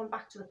mind's going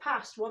back to the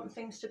past, wanting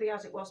things to be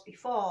as it was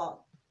before,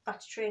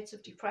 that's traits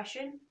of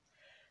depression.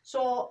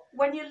 So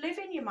when you live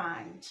in your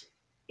mind,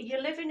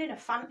 you're living in a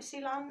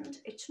fantasy land.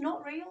 It's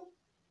not real.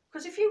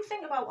 Because if you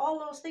think about all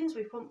those things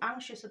we've become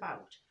anxious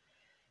about,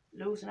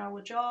 losing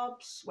our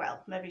jobs,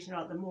 well, maybe it's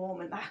not at the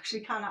moment, that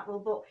actually can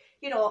happen, but,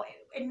 you know,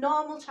 in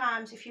normal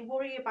times, if you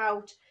worry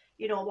about,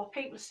 you know, what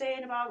people are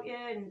saying about you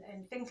and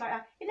things like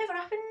that, it never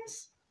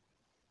happens.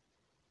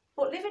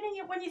 But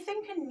when you're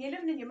thinking, you're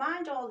living in your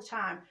mind all the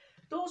time,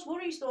 those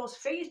worries, those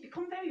fears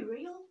become very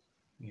real.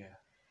 Yeah.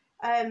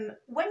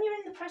 When you're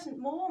in the present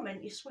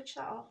moment, you switch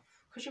that off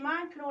because your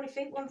mind can only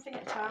think one thing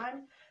at a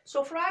time.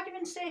 So for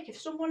argument's sake, if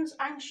someone's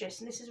anxious,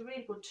 and this is a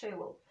really good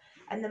tool,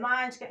 and the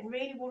mind's getting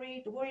really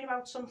worried, they're worried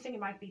about something, it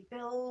might be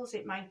bills,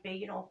 it might be,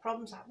 you know,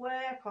 problems at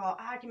work or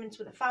arguments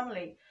with a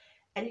family,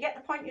 and you get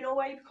the point, you know,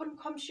 where you become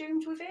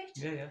consumed with it.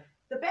 Yeah.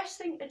 The best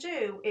thing to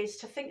do is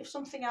to think of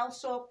something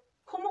else. So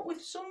come up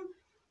with some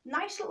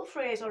nice little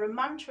phrase or a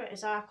mantra,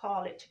 as I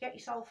call it, to get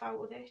yourself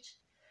out of it.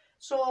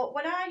 So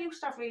when I used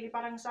to have really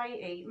bad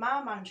anxiety,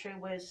 my mantra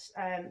was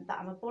that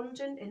I'm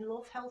abundant in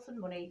love, health and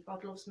money.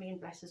 God loves me and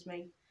blesses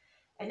me.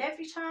 And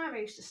every time I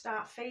used to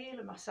start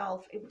feeling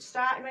myself, it would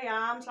start in my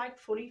arms like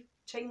funny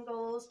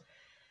tingles,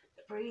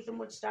 the breathing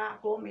would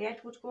start going, my head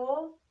would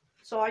go.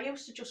 So I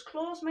used to just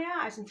close my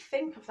eyes and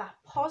think of that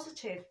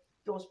positive,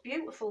 those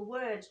beautiful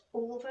words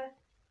over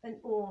and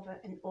over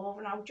and over.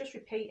 And I would just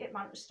repeat it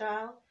mantra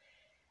style.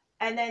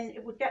 And then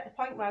it would get to the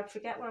point where I'd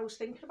forget what I was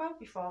thinking about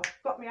before.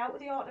 Got me out of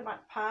the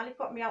automatic pilot,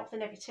 got me out of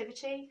the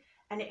negativity,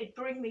 and it'd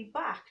bring me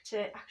back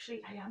to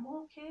actually, I am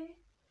okay.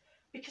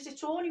 Because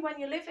it's only when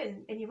you're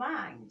living in your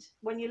mind,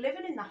 when you're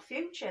living in that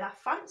future,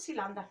 that fantasy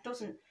land that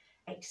doesn't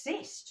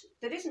exist,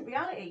 that isn't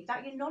reality,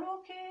 that you're not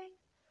okay.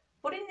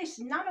 But in this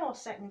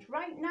nanosecond,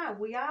 right now,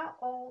 we are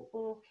all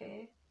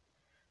okay.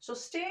 So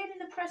staying in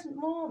the present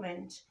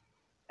moment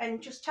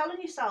and just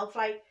telling yourself,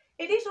 like,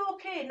 it is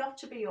okay not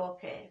to be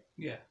okay.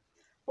 Yeah.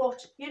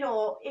 But, you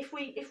know, if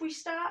we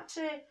start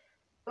to,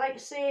 like I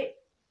say,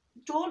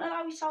 don't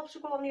allow yourself to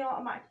go on the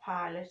automatic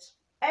pilot.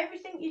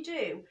 Everything you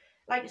do,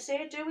 like I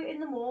say, do it in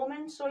the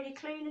moment. So you're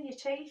cleaning your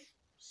teeth,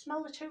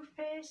 smell the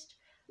toothpaste,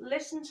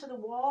 listen to the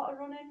water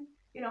running.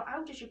 You know,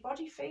 how does your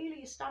body feel? Are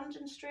you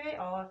standing straight,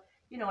 or,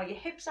 you know, are your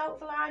hips out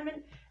of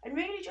alignment? And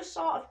really just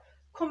sort of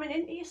coming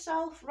into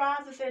yourself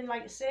rather than,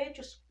 like I say,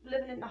 just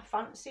living in that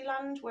fantasy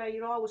land where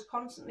you're always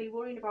constantly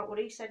worrying about what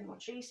he said and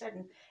what she said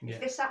and if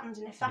this happens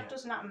and if that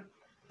doesn't happen.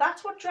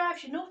 That's what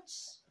drives you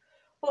nuts.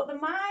 But the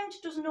mind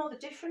doesn't know the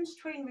difference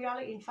between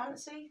reality and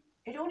fantasy.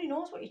 It only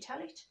knows what you tell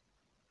it.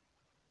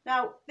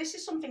 Now, this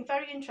is something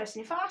very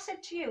interesting. If I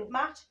said to you,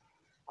 Matt,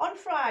 on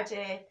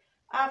Friday,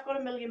 I've got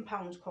 £1 million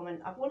coming,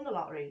 I've won the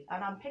lottery,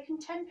 and I'm picking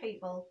 10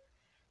 people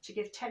to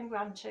give 10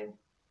 grand to,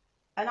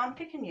 and I'm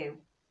picking you.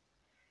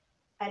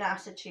 And I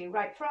said to you,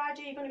 right,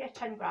 Friday, you're going to get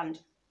 10 grand.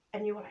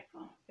 And you were like,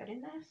 oh, get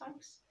in there,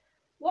 thanks.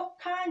 What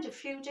kind of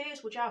few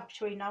days would you have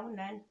between now and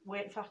then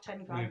waiting for that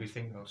 10 grand? You'd be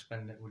thinking of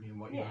spending it, wouldn't you,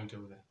 what you're going to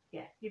do with it?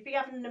 Yeah, you'd be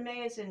having an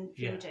amazing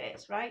few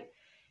days, right?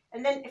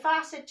 And then if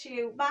I said to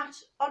you, Matt,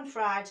 on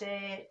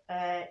Friday,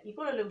 you're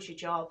going to lose your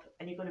job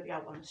and you're going to be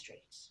out on the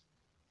streets.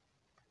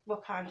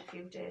 What kind of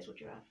few days would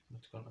you have?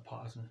 It's gone to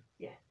pot, hasn't it?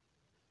 Yeah.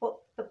 But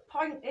the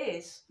point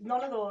is,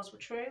 none of those were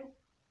true.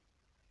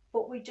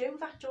 But we do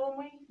that, don't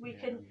we? We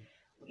can...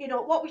 You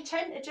know, what we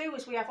tend to do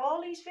is we have all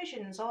these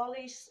visions, all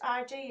these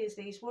ideas,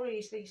 these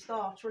worries, these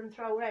thoughts running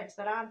through our heads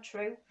that aren't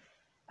true.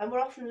 And we're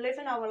often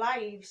living our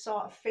lives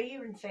sort of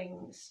fearing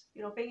things,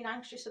 you know, being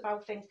anxious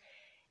about things.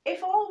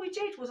 If all we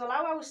did was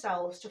allow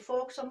ourselves to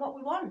focus on what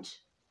we want,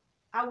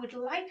 how we'd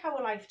like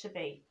our life to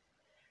be,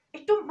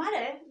 it doesn't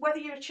matter whether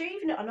you're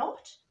achieving it or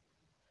not.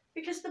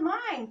 Because the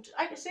mind,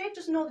 like I say,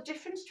 doesn't know the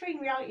difference between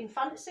reality and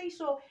fantasy.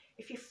 So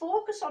if you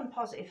focus on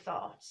positive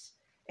thoughts,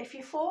 if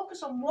you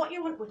focus on what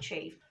you want to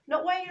achieve,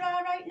 not where you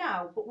are right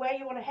now, but where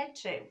you want to head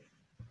to,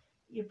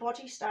 your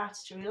body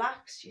starts to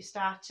relax, you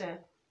start to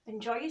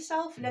enjoy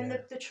yourself, and then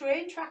the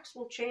train tracks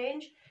will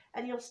change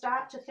and you'll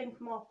start to think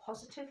more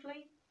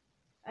positively.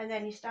 And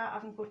then you start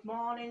having good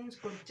mornings,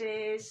 good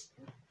days.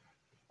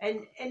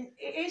 And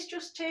it is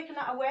just taking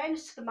that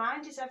awareness. The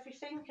mind is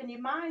everything, and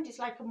your mind is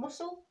like a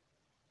muscle.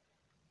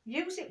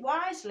 Use it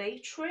wisely,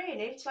 train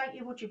it like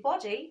you would your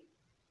body,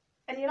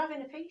 and you'll have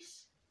inner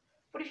peace.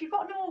 But if you've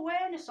got no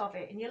awareness of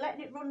it and you're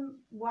letting it run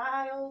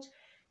wild,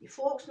 you're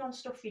focusing on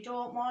stuff you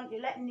don't want,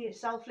 you're letting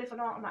yourself live on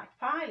automatic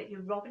pilot,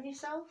 you're robbing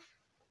yourself.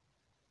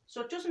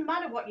 So it doesn't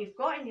matter what you've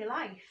got in your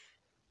life,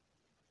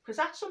 because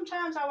that's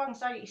sometimes how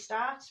anxiety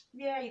starts.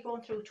 Yeah, you're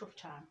going through a tough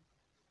time.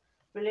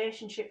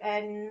 Relationship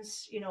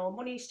ends, you know,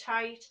 money's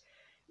tight,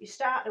 you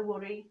start to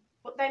worry.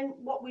 But then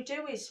what we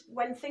do is,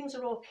 when things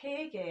are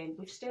okay again,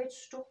 we've stayed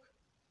stuck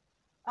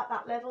at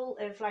that level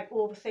of like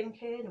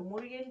overthinking and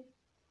worrying.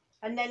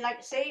 And then,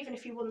 like, say, even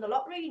if you won the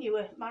lottery and you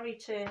were married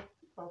to,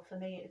 well, for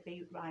me it'd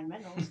be Ryan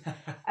Reynolds,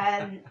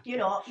 you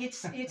know,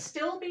 you'd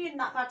still be in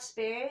that bad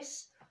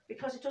space,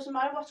 because it doesn't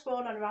matter what's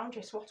going on around you,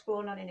 it's what's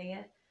going on in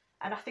here.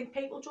 And I think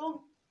people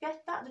don't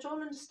get that, they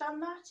don't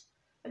understand that.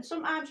 And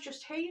sometimes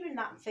just hearing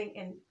that and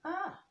thinking,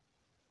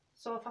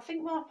 so if I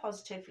think more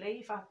positively,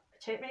 if I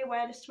take my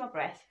awareness to my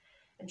breath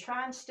and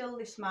try and still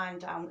this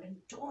mind down and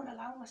don't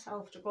allow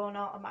myself to go on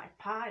automatic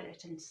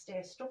pilot and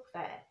stay stuck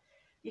there,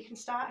 you can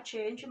start to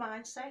change your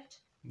mindset.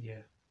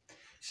 Yeah.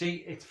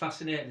 See, it's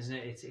fascinating, isn't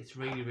it? It's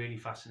really, really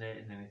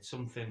fascinating, and it's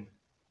something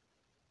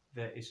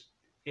that is,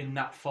 in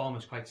that form,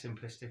 is quite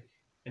simplistic.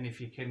 And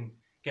if you can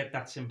get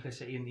that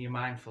simplicity into your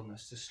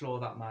mindfulness to slow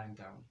that mind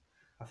down,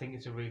 I think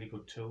it's a really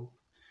good tool.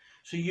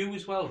 So you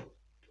as well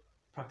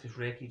practice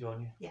Reiki, don't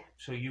you? Yeah.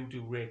 So you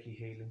do Reiki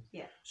healing.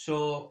 Yeah.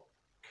 So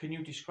can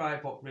you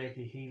describe what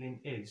Reiki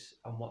healing is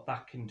and what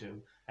that can do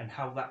and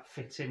how that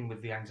fits in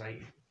with the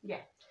anxiety?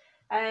 Yeah.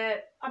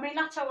 I mean,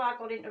 that's how I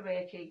got into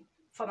Reiki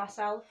for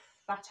myself.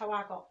 That's how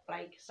I got,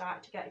 like,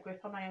 started to get a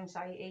grip on my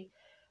anxiety.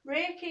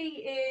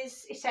 Reiki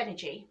it's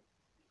energy,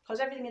 because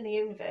everything in the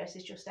universe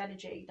is just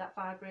energy that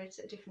vibrates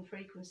at a different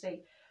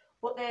frequency.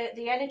 But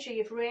the energy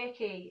of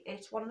Reiki,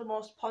 it's one of the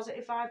most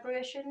positive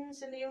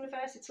vibrations in the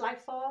universe. It's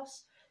life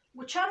force.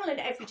 We're channeling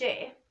it every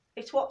day.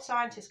 It's what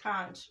scientists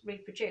can't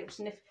reproduce.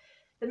 And if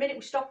the minute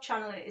we stop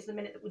channeling it is the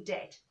minute that we're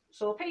dead.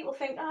 So people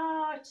think,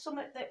 it's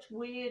something that's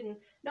weird. And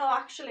no,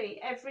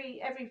 actually, every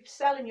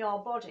cell in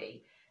your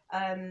body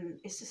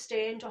is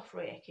sustained off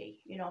Reiki.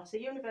 You know, it's a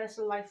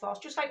universal life force.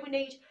 Just like we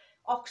need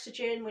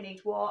oxygen, we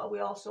need water, we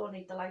also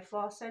need the life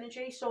force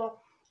energy. So,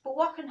 but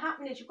what can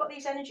happen is you've got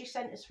these energy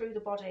centers through the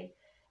body.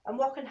 And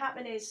what can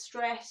happen is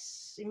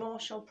stress,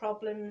 emotional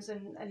problems,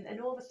 and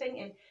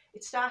overthinking.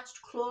 It starts to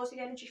close the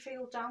energy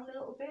field down a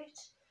little bit,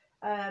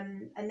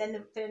 and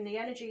then the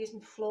energy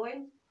isn't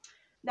flowing.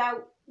 Now,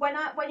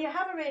 when you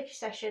have a Reiki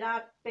session,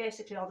 or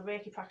the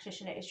Reiki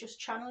practitioner is just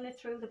channeling it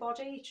through the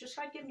body. It's just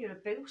like giving you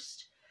a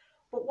boost.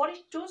 But what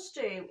it does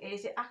do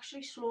is it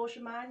actually slows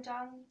your mind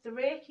down. The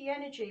Reiki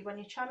energy, when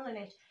you're channeling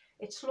it,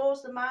 it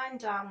slows the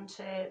mind down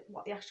to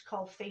what they actually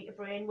call theta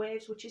brain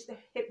waves, which is the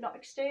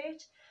hypnotic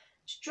state.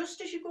 It's just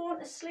as you're going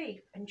to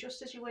sleep and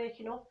just as you're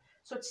waking up.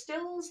 So it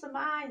stills the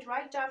mind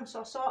right down.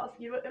 So sort of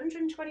you're at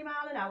 120 mile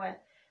an hour.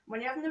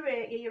 When you're having the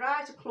Reiki, your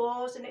eyes are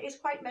closed, and it is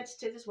quite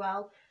meditative as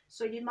well.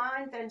 So your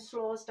mind then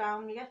slows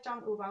down. You get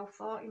down to about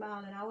 40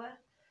 mile an hour.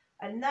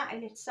 And that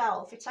in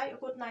itself, it's like a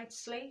good night's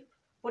sleep.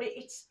 But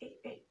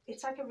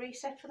it's like a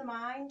reset for the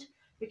mind,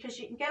 because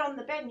you can get on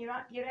the bed and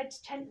your head's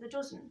 10 to the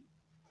dozen.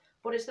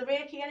 But as the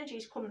Reiki energy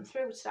is coming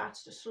through, it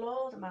starts to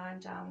slow the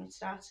mind down. It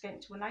starts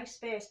getting to a nice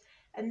space.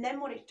 And then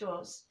what it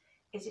does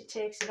is it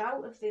takes it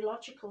out of the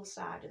logical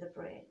side of the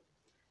brain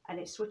and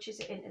it switches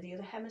it into the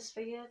other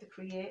hemisphere, the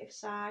creative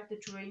side, the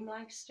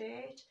dreamlike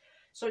state.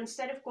 So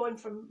instead of going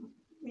from,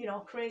 you know,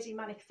 crazy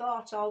manic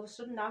thoughts, all of a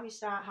sudden now you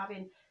start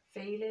having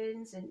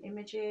feelings and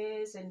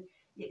images, and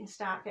you can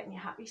start getting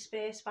your happy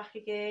space back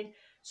again.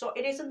 So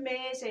it is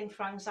amazing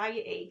for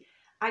anxiety.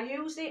 I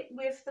use it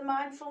with the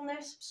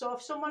mindfulness. So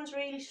if someone's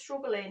really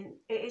struggling,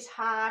 it is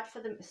hard for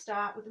them to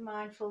start with the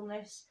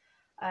mindfulness.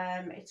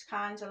 It's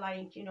kind of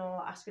like, you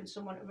know, asking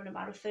someone to run a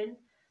marathon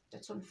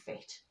that's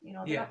unfit. You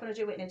know, they're not going to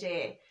do it in a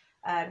day.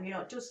 You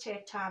know, it does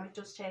take time, it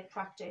does take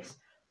practice.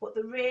 But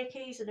the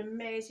Reiki is an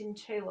amazing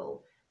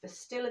tool for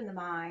stilling the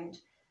mind.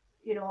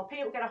 You know,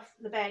 people get off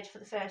the bed for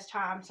the first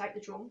time, it's like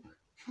they're drunk.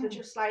 They're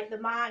just like, the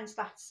mind's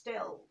that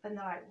still. And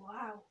they're like,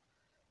 wow.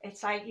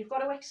 It's like, you've got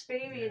to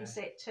experience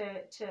it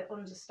to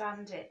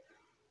understand it.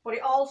 But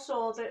it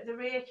also, the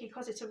Reiki,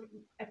 because it's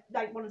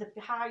like one of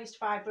the highest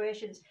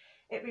vibrations,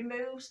 it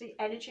removes the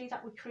energy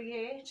that we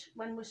create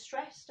when we're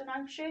stressed and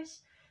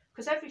anxious.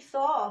 Because every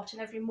thought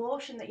and every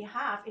emotion that you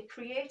have, it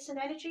creates an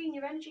energy in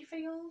your energy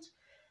field.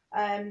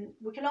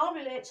 We can all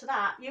relate to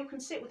that. You can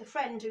sit with a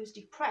friend who's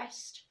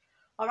depressed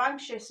or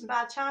anxious, and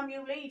by the time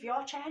you leave,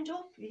 you're chained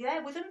up. You're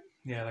there with them.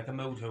 Yeah, like a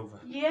mood hoover.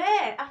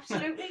 Yeah,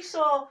 absolutely.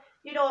 So,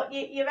 you know,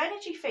 your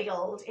energy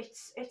field,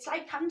 it's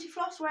like candy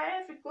floss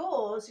wherever it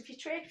goes. If you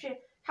traipse your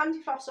candy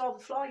floss over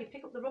the floor, you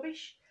pick up the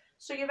rubbish.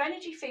 So your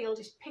energy field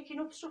is picking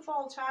up stuff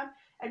all the time,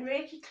 and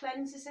Reiki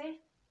cleanses it.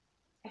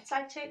 It's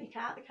like taking your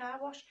car to the car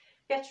wash.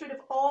 Gets rid of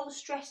all the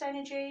stress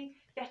energy,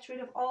 gets rid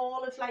of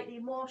all of like the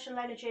emotional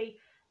energy.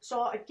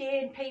 So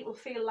again, people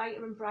feel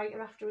lighter and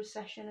brighter after a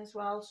session as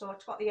well. So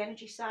it's got the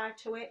energy side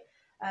to it,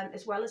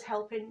 as well as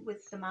helping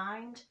with the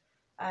mind.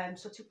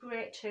 So it's a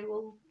great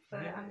tool for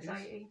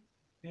anxiety.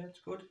 Yeah, it's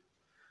good.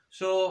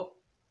 So,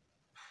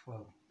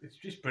 well, it's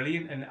just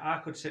brilliant, and I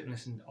could sit and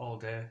listen all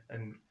day.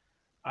 And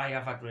I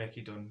have had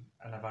Reiki done,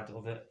 and I've had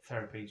other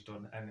therapies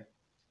done, and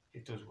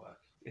it does work.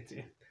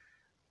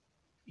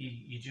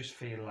 You just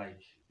feel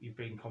like you've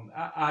been.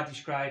 I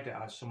described it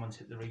as someone's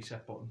hit the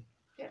reset button.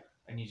 Yeah.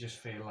 And you just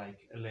feel like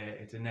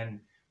elated,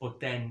 but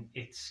then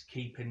it's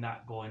keeping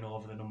that going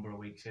over the number of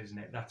weeks, isn't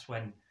it? That's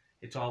when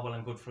it's all well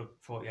and good for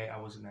 48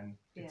 hours, and then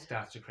it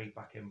starts to creep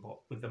back in. But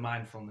with the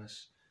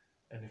mindfulness,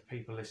 and if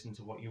people listen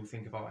to what you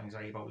think about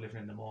anxiety, about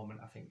living in the moment,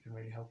 I think it can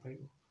really help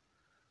people.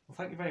 Well,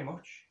 thank you very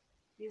much.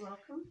 You're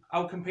welcome.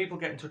 How can people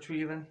get in touch with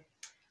you then?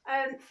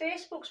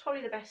 Facebook's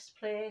probably the best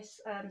place.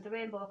 The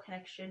Rainbow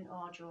Connection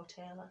or Joe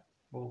Taylor.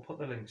 We'll put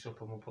the links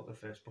up, and we'll put the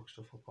Facebook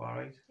stuff up,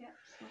 alright? Yeah,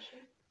 smashing.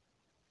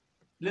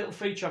 Little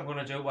feature I'm going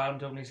to do while I'm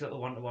doing these little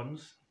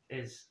one-to-ones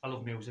is I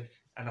love music,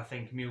 and I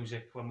think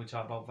music, when we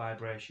talk about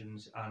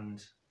vibrations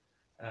and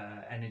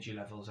energy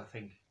levels, I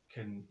think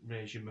can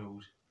raise your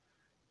mood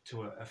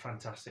to a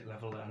fantastic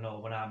level. I know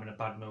when I'm in a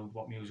bad mood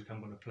what music I'm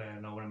going to play. I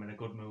know when I'm in a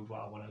good mood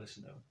what I want to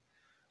listen to.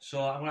 So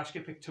I'm going to ask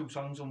you to pick 2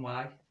 songs and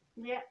why.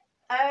 Yeah.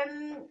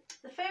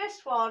 The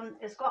first one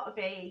has got to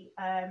be,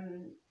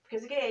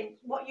 because again,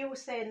 what you were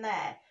saying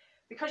there,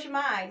 because your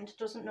mind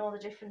doesn't know the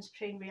difference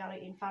between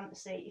reality and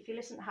fantasy, if you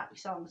listen to happy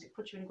songs, it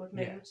puts you in a good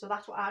mood. Yeah. So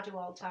that's what I do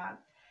all the time.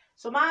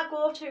 So my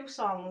go-to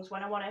songs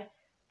when I want to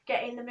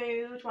get in the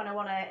mood, when I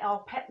want to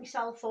pep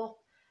myself up,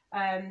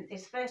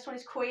 is the first one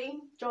is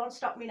Queen, Don't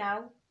Stop Me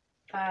Now.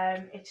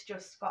 It's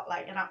just got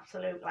like an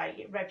absolute, like,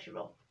 it revs you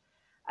up.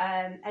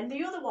 And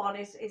the other one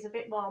is a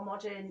bit more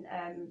modern,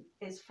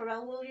 is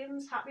Pharrell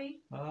Williams,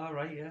 Happy. Oh,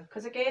 right, yeah.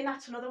 Because again,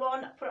 that's another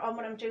one. I put it on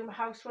when I'm doing my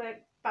housework,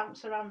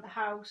 bounce around the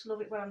house, love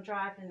it when I'm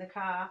driving in the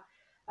car.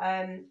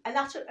 And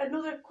that's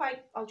another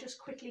I'll just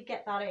quickly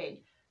get that in,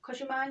 because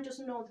your mind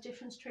doesn't know the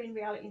difference between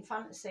reality and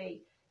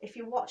fantasy. If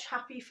you watch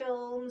happy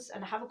films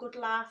and have a good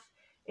laugh,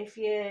 if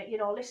you're,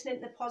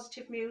 listening to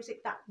positive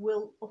music, that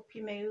will up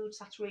your moods.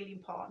 That's really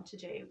important to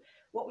do.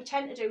 What we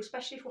tend to do,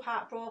 especially if we're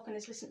heartbroken,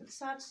 is listen to the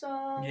sad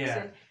songs.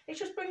 Yeah. And it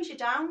just brings you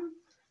down.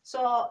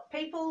 So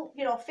people,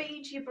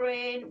 feed your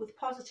brain with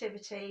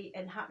positivity,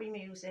 and happy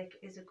music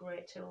is a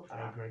great tool for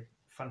that. I agree.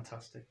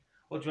 Fantastic.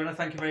 Well, Joanna,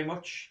 thank you very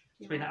much.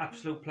 It's been an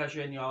absolute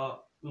pleasure in your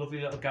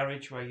lovely little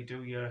garage where you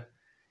do your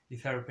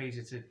therapies.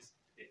 It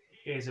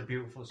is a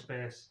beautiful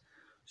space.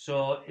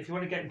 So if you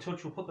want to get in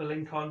touch, we'll put the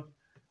link on.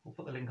 We'll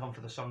put the link on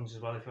for the songs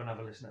as well if you want to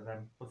have a listen to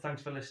them. But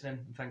thanks for listening,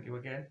 and thank you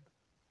again.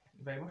 Thank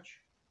you very much.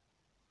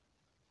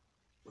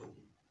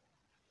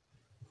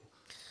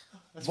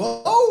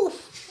 Whoa!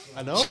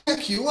 I know.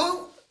 Check you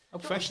out. How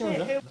professional is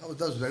that?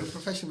 That was very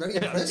professional, very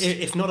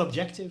impressive. If not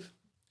objective.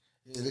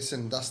 Yeah,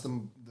 listen, that's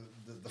the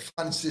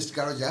fanciest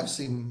garage I've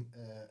seen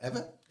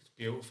ever. It's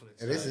beautiful.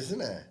 It is,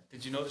 isn't it?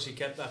 Did you notice he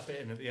kept that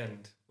bit in at the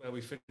end where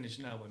we finished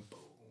now and boom?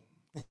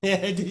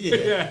 Yeah,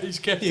 yeah, he's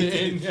kept it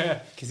in.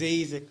 Yeah, because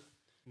easy.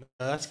 No,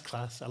 that's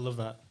class. I love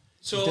that.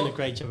 So you've done a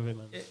great job of it,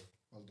 man.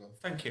 Well done.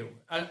 Thank you.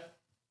 And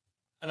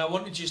I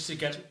wanted just to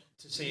get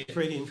to see it. It's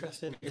really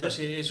interesting. Because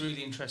it is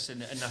really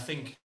interesting, and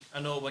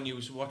I know when you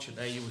was watching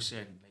there, you were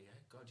saying,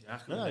 "God, yeah, I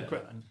can No, relate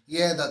great. that." And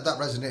Yeah, that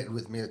resonated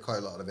with me quite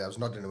a lot of it. I was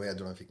nodding away. I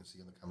don't know if you can see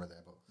on the camera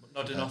there, but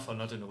nodding off or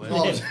nodding away.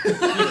 No,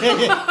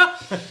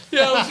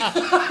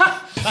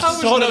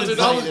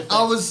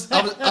 I was-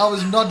 I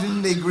was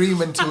nodding in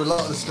agreement to a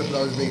lot of the stuff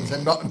that was being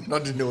said, not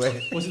nodding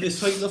away. Was it the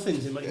sweet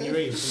nothings in your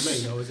ears for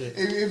me, or was it?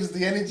 It was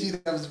the energy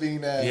that was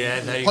being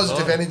there you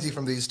positive go. energy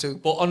from these two.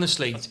 But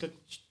honestly, That's good.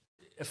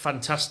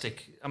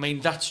 fantastic. I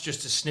mean, that's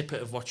just a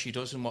snippet of what she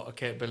does and what her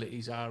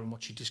capabilities are and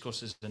what she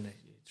discusses, and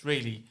it's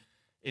really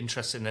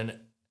interesting. And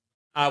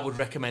I would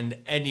recommend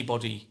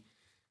anybody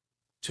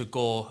to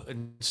go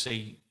and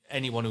see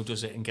anyone who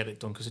does it and get it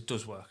done, because it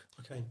does work.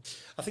 Okay,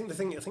 I think the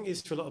thing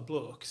is for a lot of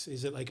blokes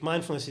is that like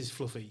mindfulness is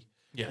fluffy,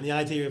 Yeah. and the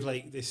idea of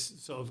like this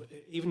sort of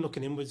even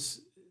looking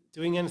inwards,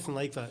 doing anything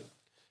like that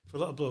for a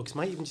lot of blokes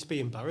might even just be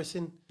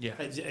embarrassing. Yeah.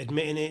 Like,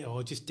 admitting it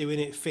or just doing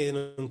it,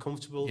 feeling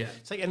uncomfortable. Yeah.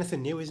 It's like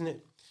anything new, isn't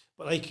it?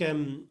 But I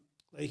mean,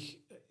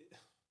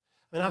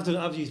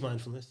 I've used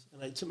mindfulness,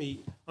 and it took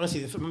me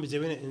honestly. I remember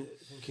doing it and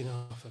thinking,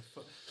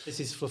 this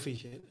is fluffy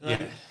shit.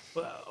 And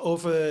but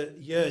over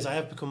years, I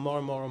have become more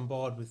and more on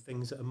board with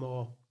things that are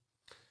more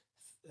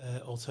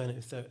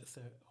alternative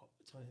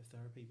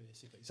therapy,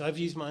 basically. So I've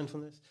used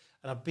mindfulness,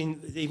 and I've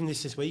been even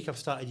this week. I've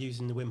started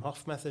using the Wim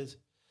Hof method,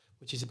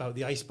 which is about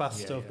the ice bath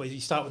Yeah, stuff, yeah. where you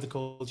start with the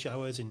cold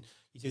showers and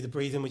you do the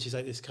breathing, which is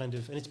like this kind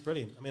of, and it's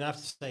brilliant. I mean, I have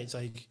to say, it's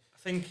like I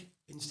think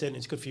instant.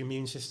 It's good for your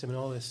immune system and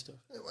all this stuff.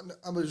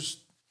 I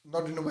was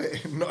nodding away,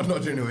 not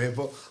nodding away,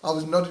 but I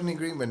was nodding in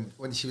agreement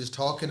when she was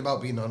talking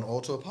about being on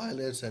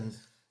autopilot and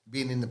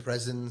being in the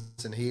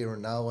presence and here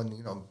and now,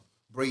 and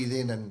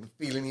breathing and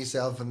feeling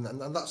yourself and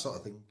that sort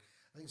of thing.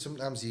 I think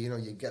sometimes you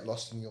get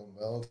lost in your own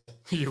world.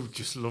 you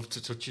just love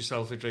to touch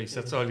yourself, Idris.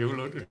 That's all you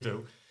love to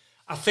do.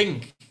 I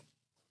think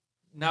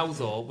now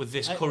though, with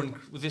this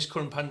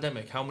current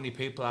pandemic, how many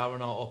people are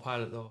on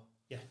autopilot though?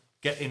 Yeah.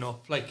 Getting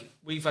up, like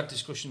we've had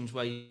discussions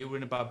where you were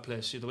in a bad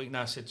place the other week, and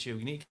I said to you,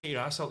 you need to get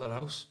your ass out of the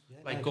house.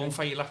 Go and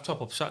fire your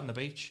laptop up, sat on the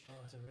beach. Oh,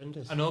 it's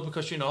horrendous. I know,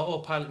 because you're in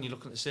autopilot and you're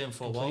looking at the same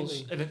four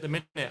walls. And at the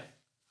minute,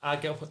 I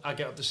get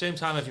up the same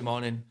time every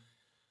morning,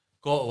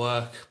 go to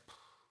work.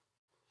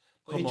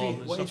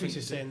 What Idris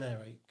is saying there,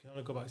 right? Can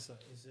I go back to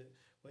that? Is it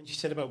when she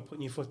said about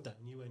putting your foot down,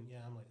 you went, "Yeah,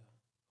 I'm like that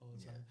all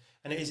the time."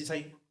 And it's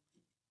like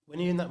when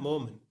you're in that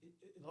moment,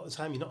 a lot of the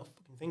time you're not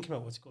fucking thinking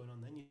about what's going on.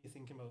 Then you're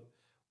thinking about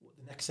what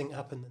the next thing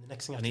happened, and the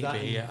next thing after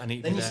that.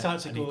 Then you start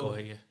to go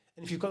here.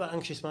 And if you've got that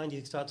anxious mind,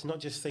 you start to not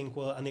just think,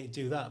 "Well, I need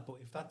to do that," but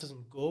if that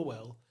doesn't go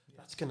well,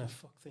 that's gonna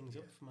fuck things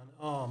up, man.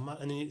 Oh man,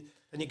 and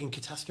then you can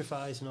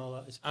catastrophize and all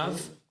that.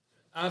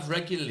 I've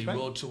regularly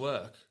rode to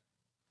work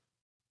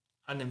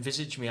and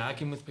envisage me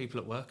arguing with people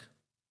at work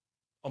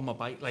on my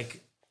bike,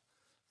 like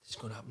this is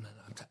going to happen.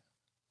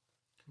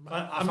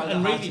 I find it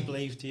hard to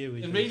believe to you.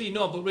 And really,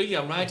 no, but really,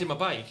 I'm riding my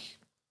bike.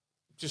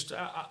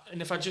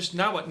 And if I just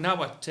now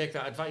I take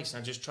that advice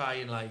and I just try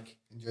and like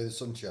enjoy the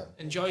sunshine,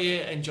 enjoy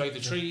it, enjoy the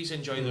trees,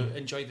 enjoy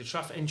the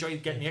traffic, enjoy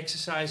getting the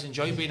exercise,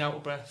 enjoy being out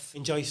of breath,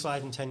 enjoy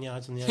sliding 10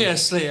 yards on the ice. Yeah,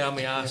 slay on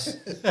my ass.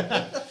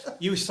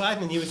 You were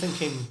sliding and you were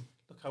thinking,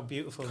 look how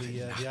beautiful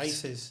the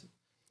ice is.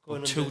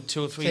 Going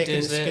two or three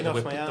days later,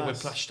 the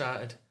whiplash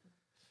started.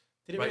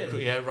 Did it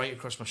really? Yeah, right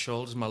across my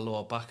shoulders, my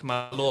lower back.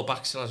 My lower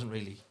back still hasn't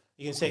really.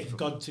 You can take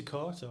God to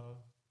court or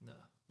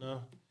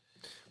no?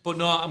 But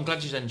no, I'm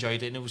glad you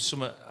enjoyed it, and it was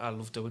something I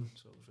love doing,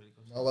 so it was really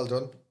good. Oh, well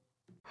done.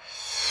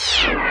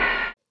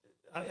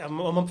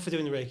 I'm up for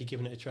doing the Reiki,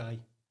 giving it a try.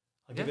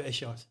 I'll give it a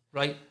shot.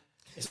 Right.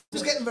 It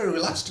was getting very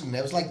relaxed in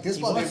there. It was like this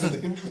one.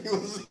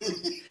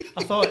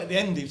 I thought at the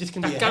end he was just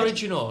going to be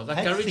garage,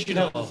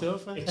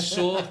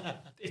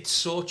 it's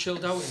so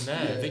chilled out in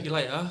there that you're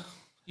like,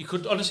 you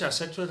could honestly. I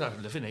said to her,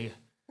 "I'd live in here."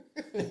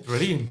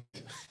 Brilliant.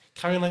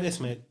 Carrying like this,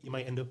 mate, you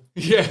might end up.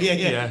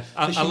 Yeah.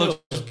 I love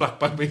just black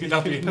bag making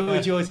happy. Who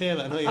would yours here?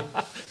 I know you.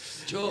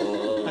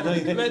 Joe, I know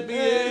you. Let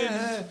me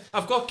in.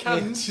 I've got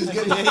cans. She's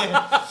getting,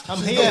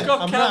 I'm here. I've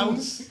got I'm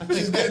cans.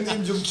 She's getting the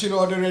injunction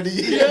order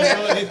ready.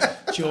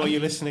 Joe, you're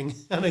listening.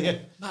 I know you.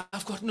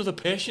 I've got another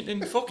patient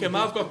in. Fuck him.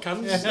 I've got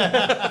cans.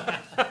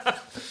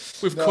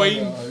 With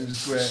Queen. No, it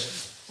was great.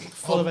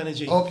 Full of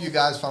energy. I hope you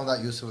guys found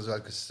that useful as well,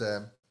 because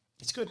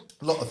it's good.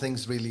 A lot of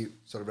things really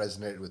sort of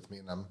resonated with me,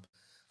 and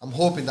I'm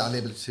hoping that I'm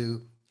able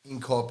to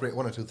incorporate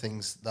one or two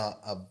things that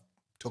I've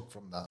took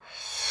from that.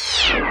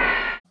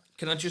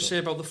 Can I just say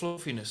about the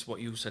fluffiness,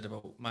 what you said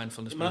about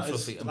mindfulness being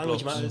fluffy and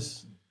language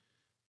blokes?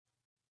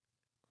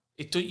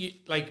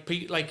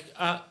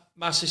 Matters.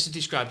 My sister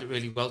described it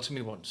really well to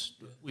me once.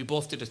 We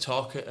both did a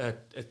talk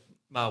at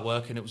my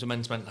work, and it was a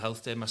men's mental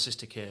health day. My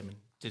sister came and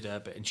did her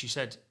bit, and she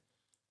said,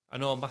 I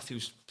know Matthew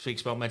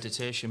speaks about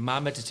meditation. My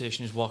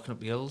meditation is walking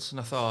up the hills. And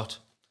I thought,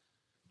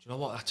 do you know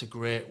what? That's a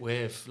great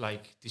way of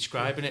like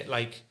describing it.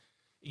 Like,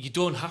 you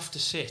don't have to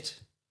sit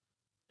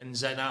and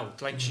zen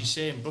out. Like she's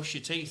saying, brush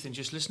your teeth and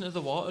just listen to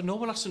the water. No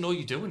one has to know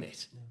you're doing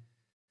it.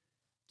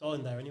 It's all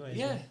in there anyway.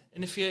 Yeah.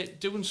 And if you're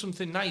doing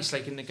something nice,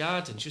 like in the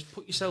garden, just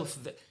put yourself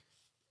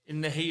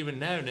in the here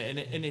and there. And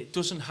it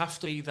doesn't have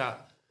to be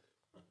that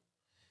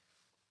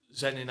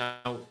zenning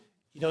out.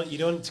 You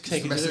don't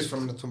take a message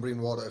from the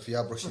Northumbrian Water. If you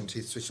are brushing your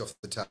teeth, switch off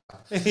the tap.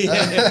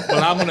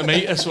 Well, I'm on a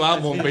meter, so I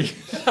won't be.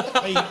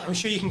 I'm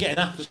sure you can get an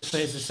app that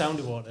plays the sound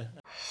of water.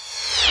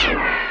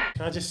 Can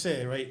I just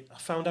say, right, I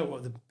found out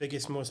what the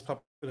biggest, most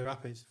popular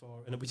app is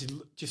for, and which is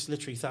just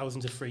literally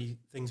thousands of free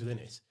things within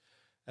it.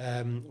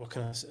 What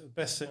can I say?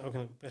 Best way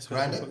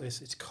to put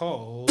this. It's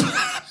called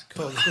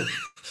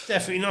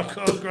definitely not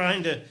called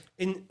Grindr.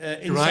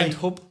 Grind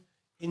Hub.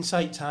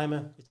 Insight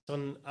Timer. It's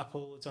on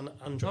Apple. It's on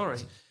Android. All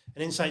right.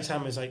 And Insight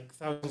Timer is like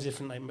thousands of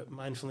different like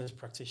mindfulness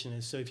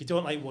practitioners. So if you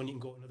don't like one, you can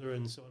go to another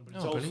and so on. But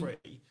it's all free,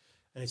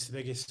 and it's the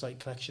biggest like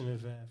collection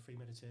of free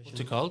meditation. What's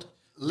it called?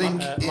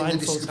 Link in the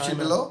description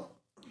below.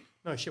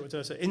 No shit. What do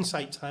I say?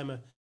 Insight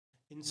Timer.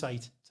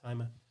 Insight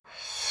Timer.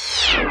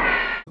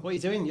 What are you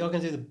doing? You're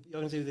gonna do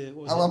the.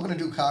 I'm gonna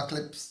do car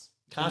clips.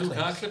 Car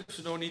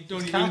clips. No one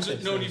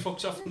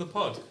fucks off from the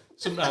pod.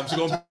 Sometimes we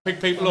go and pick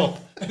people up,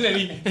 and then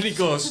he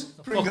goes,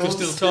 "Fuck, we're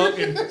still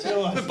talking."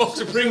 The box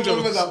of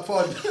Pringles. With that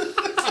pod.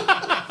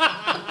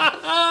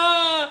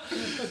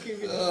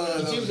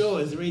 You know,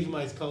 there's a reason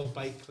why it's called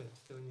bike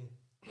clips, don't you?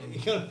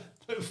 You got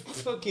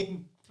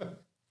fucking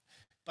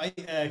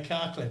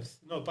car clips.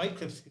 No, bike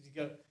clips, because you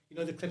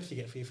got the clips you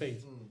get for your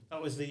feet.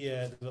 That was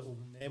the little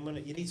name on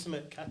it. You need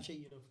something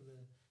catchy, for the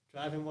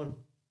driving one.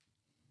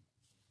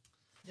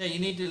 Yeah, you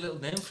need a little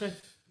name for it.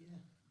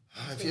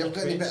 If you have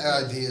got any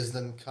better ideas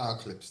than car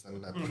clips,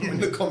 then put them in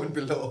the comment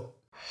below.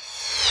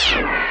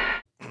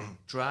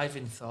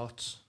 Driving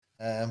thoughts.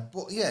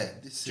 But yeah,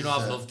 this Do you know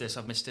I've loved this?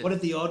 I've missed it. What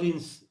did the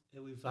audience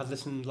that we've had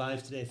listening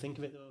live today think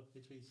of it though,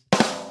 Beatrice?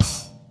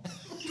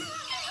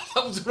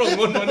 That was the wrong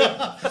one, wasn't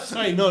it?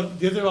 Sorry, no,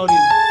 the other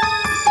audience.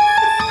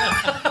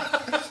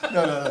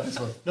 No, this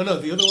one. No,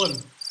 the other one.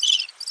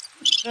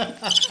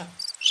 That's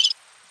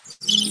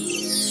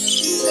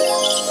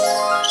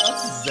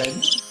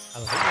Zen. I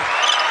love it.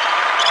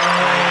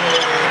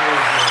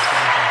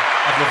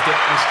 I've loved it.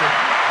 Missed it.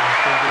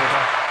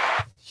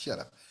 Shut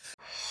up.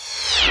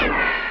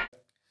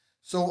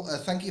 So,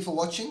 thank you for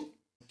watching.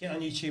 Get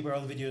on YouTube where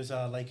all the videos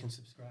are. Like and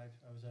subscribe.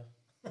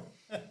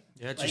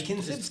 Yeah, Like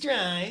and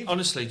subscribe.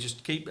 Honestly,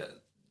 just keep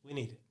We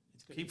need it.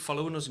 It's good. keep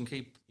following us and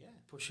keep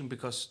pushing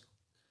because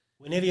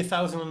We're nearly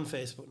 1,000 on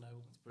Facebook now.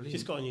 brilliant.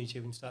 Just got on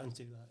YouTube and starting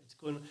to do that. It's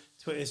going.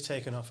 Twitter's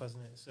taken off,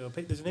 hasn't it? So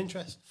there's an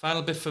interest.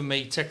 final bit for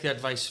me, take the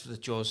advice that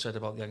Joe said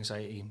about the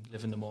anxiety,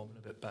 live in the moment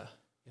a bit better.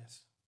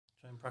 Yes.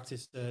 Try and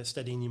practice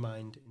steadying your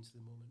mind into the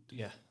moment.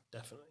 Yeah.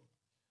 Definitely.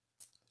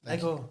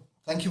 Thank you.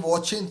 Thank you for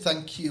watching.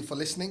 Thank you for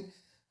listening.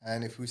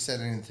 And if we said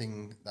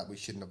anything that we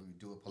shouldn't have, we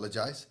do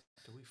apologise.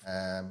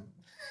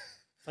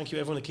 Thank you,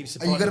 everyone who keeps Are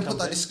supporting. you going to put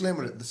that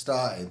disclaimer at the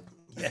start?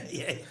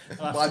 Yeah.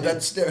 My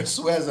dad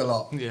swears a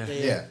lot.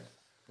 Yeah.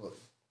 But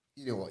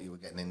you know what you were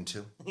getting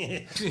into. Yeah.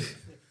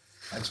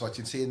 Thanks for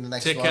watching. See you in the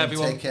next Take one. care,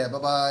 everyone. Take care.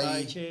 Bye-bye.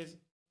 Bye. Cheers.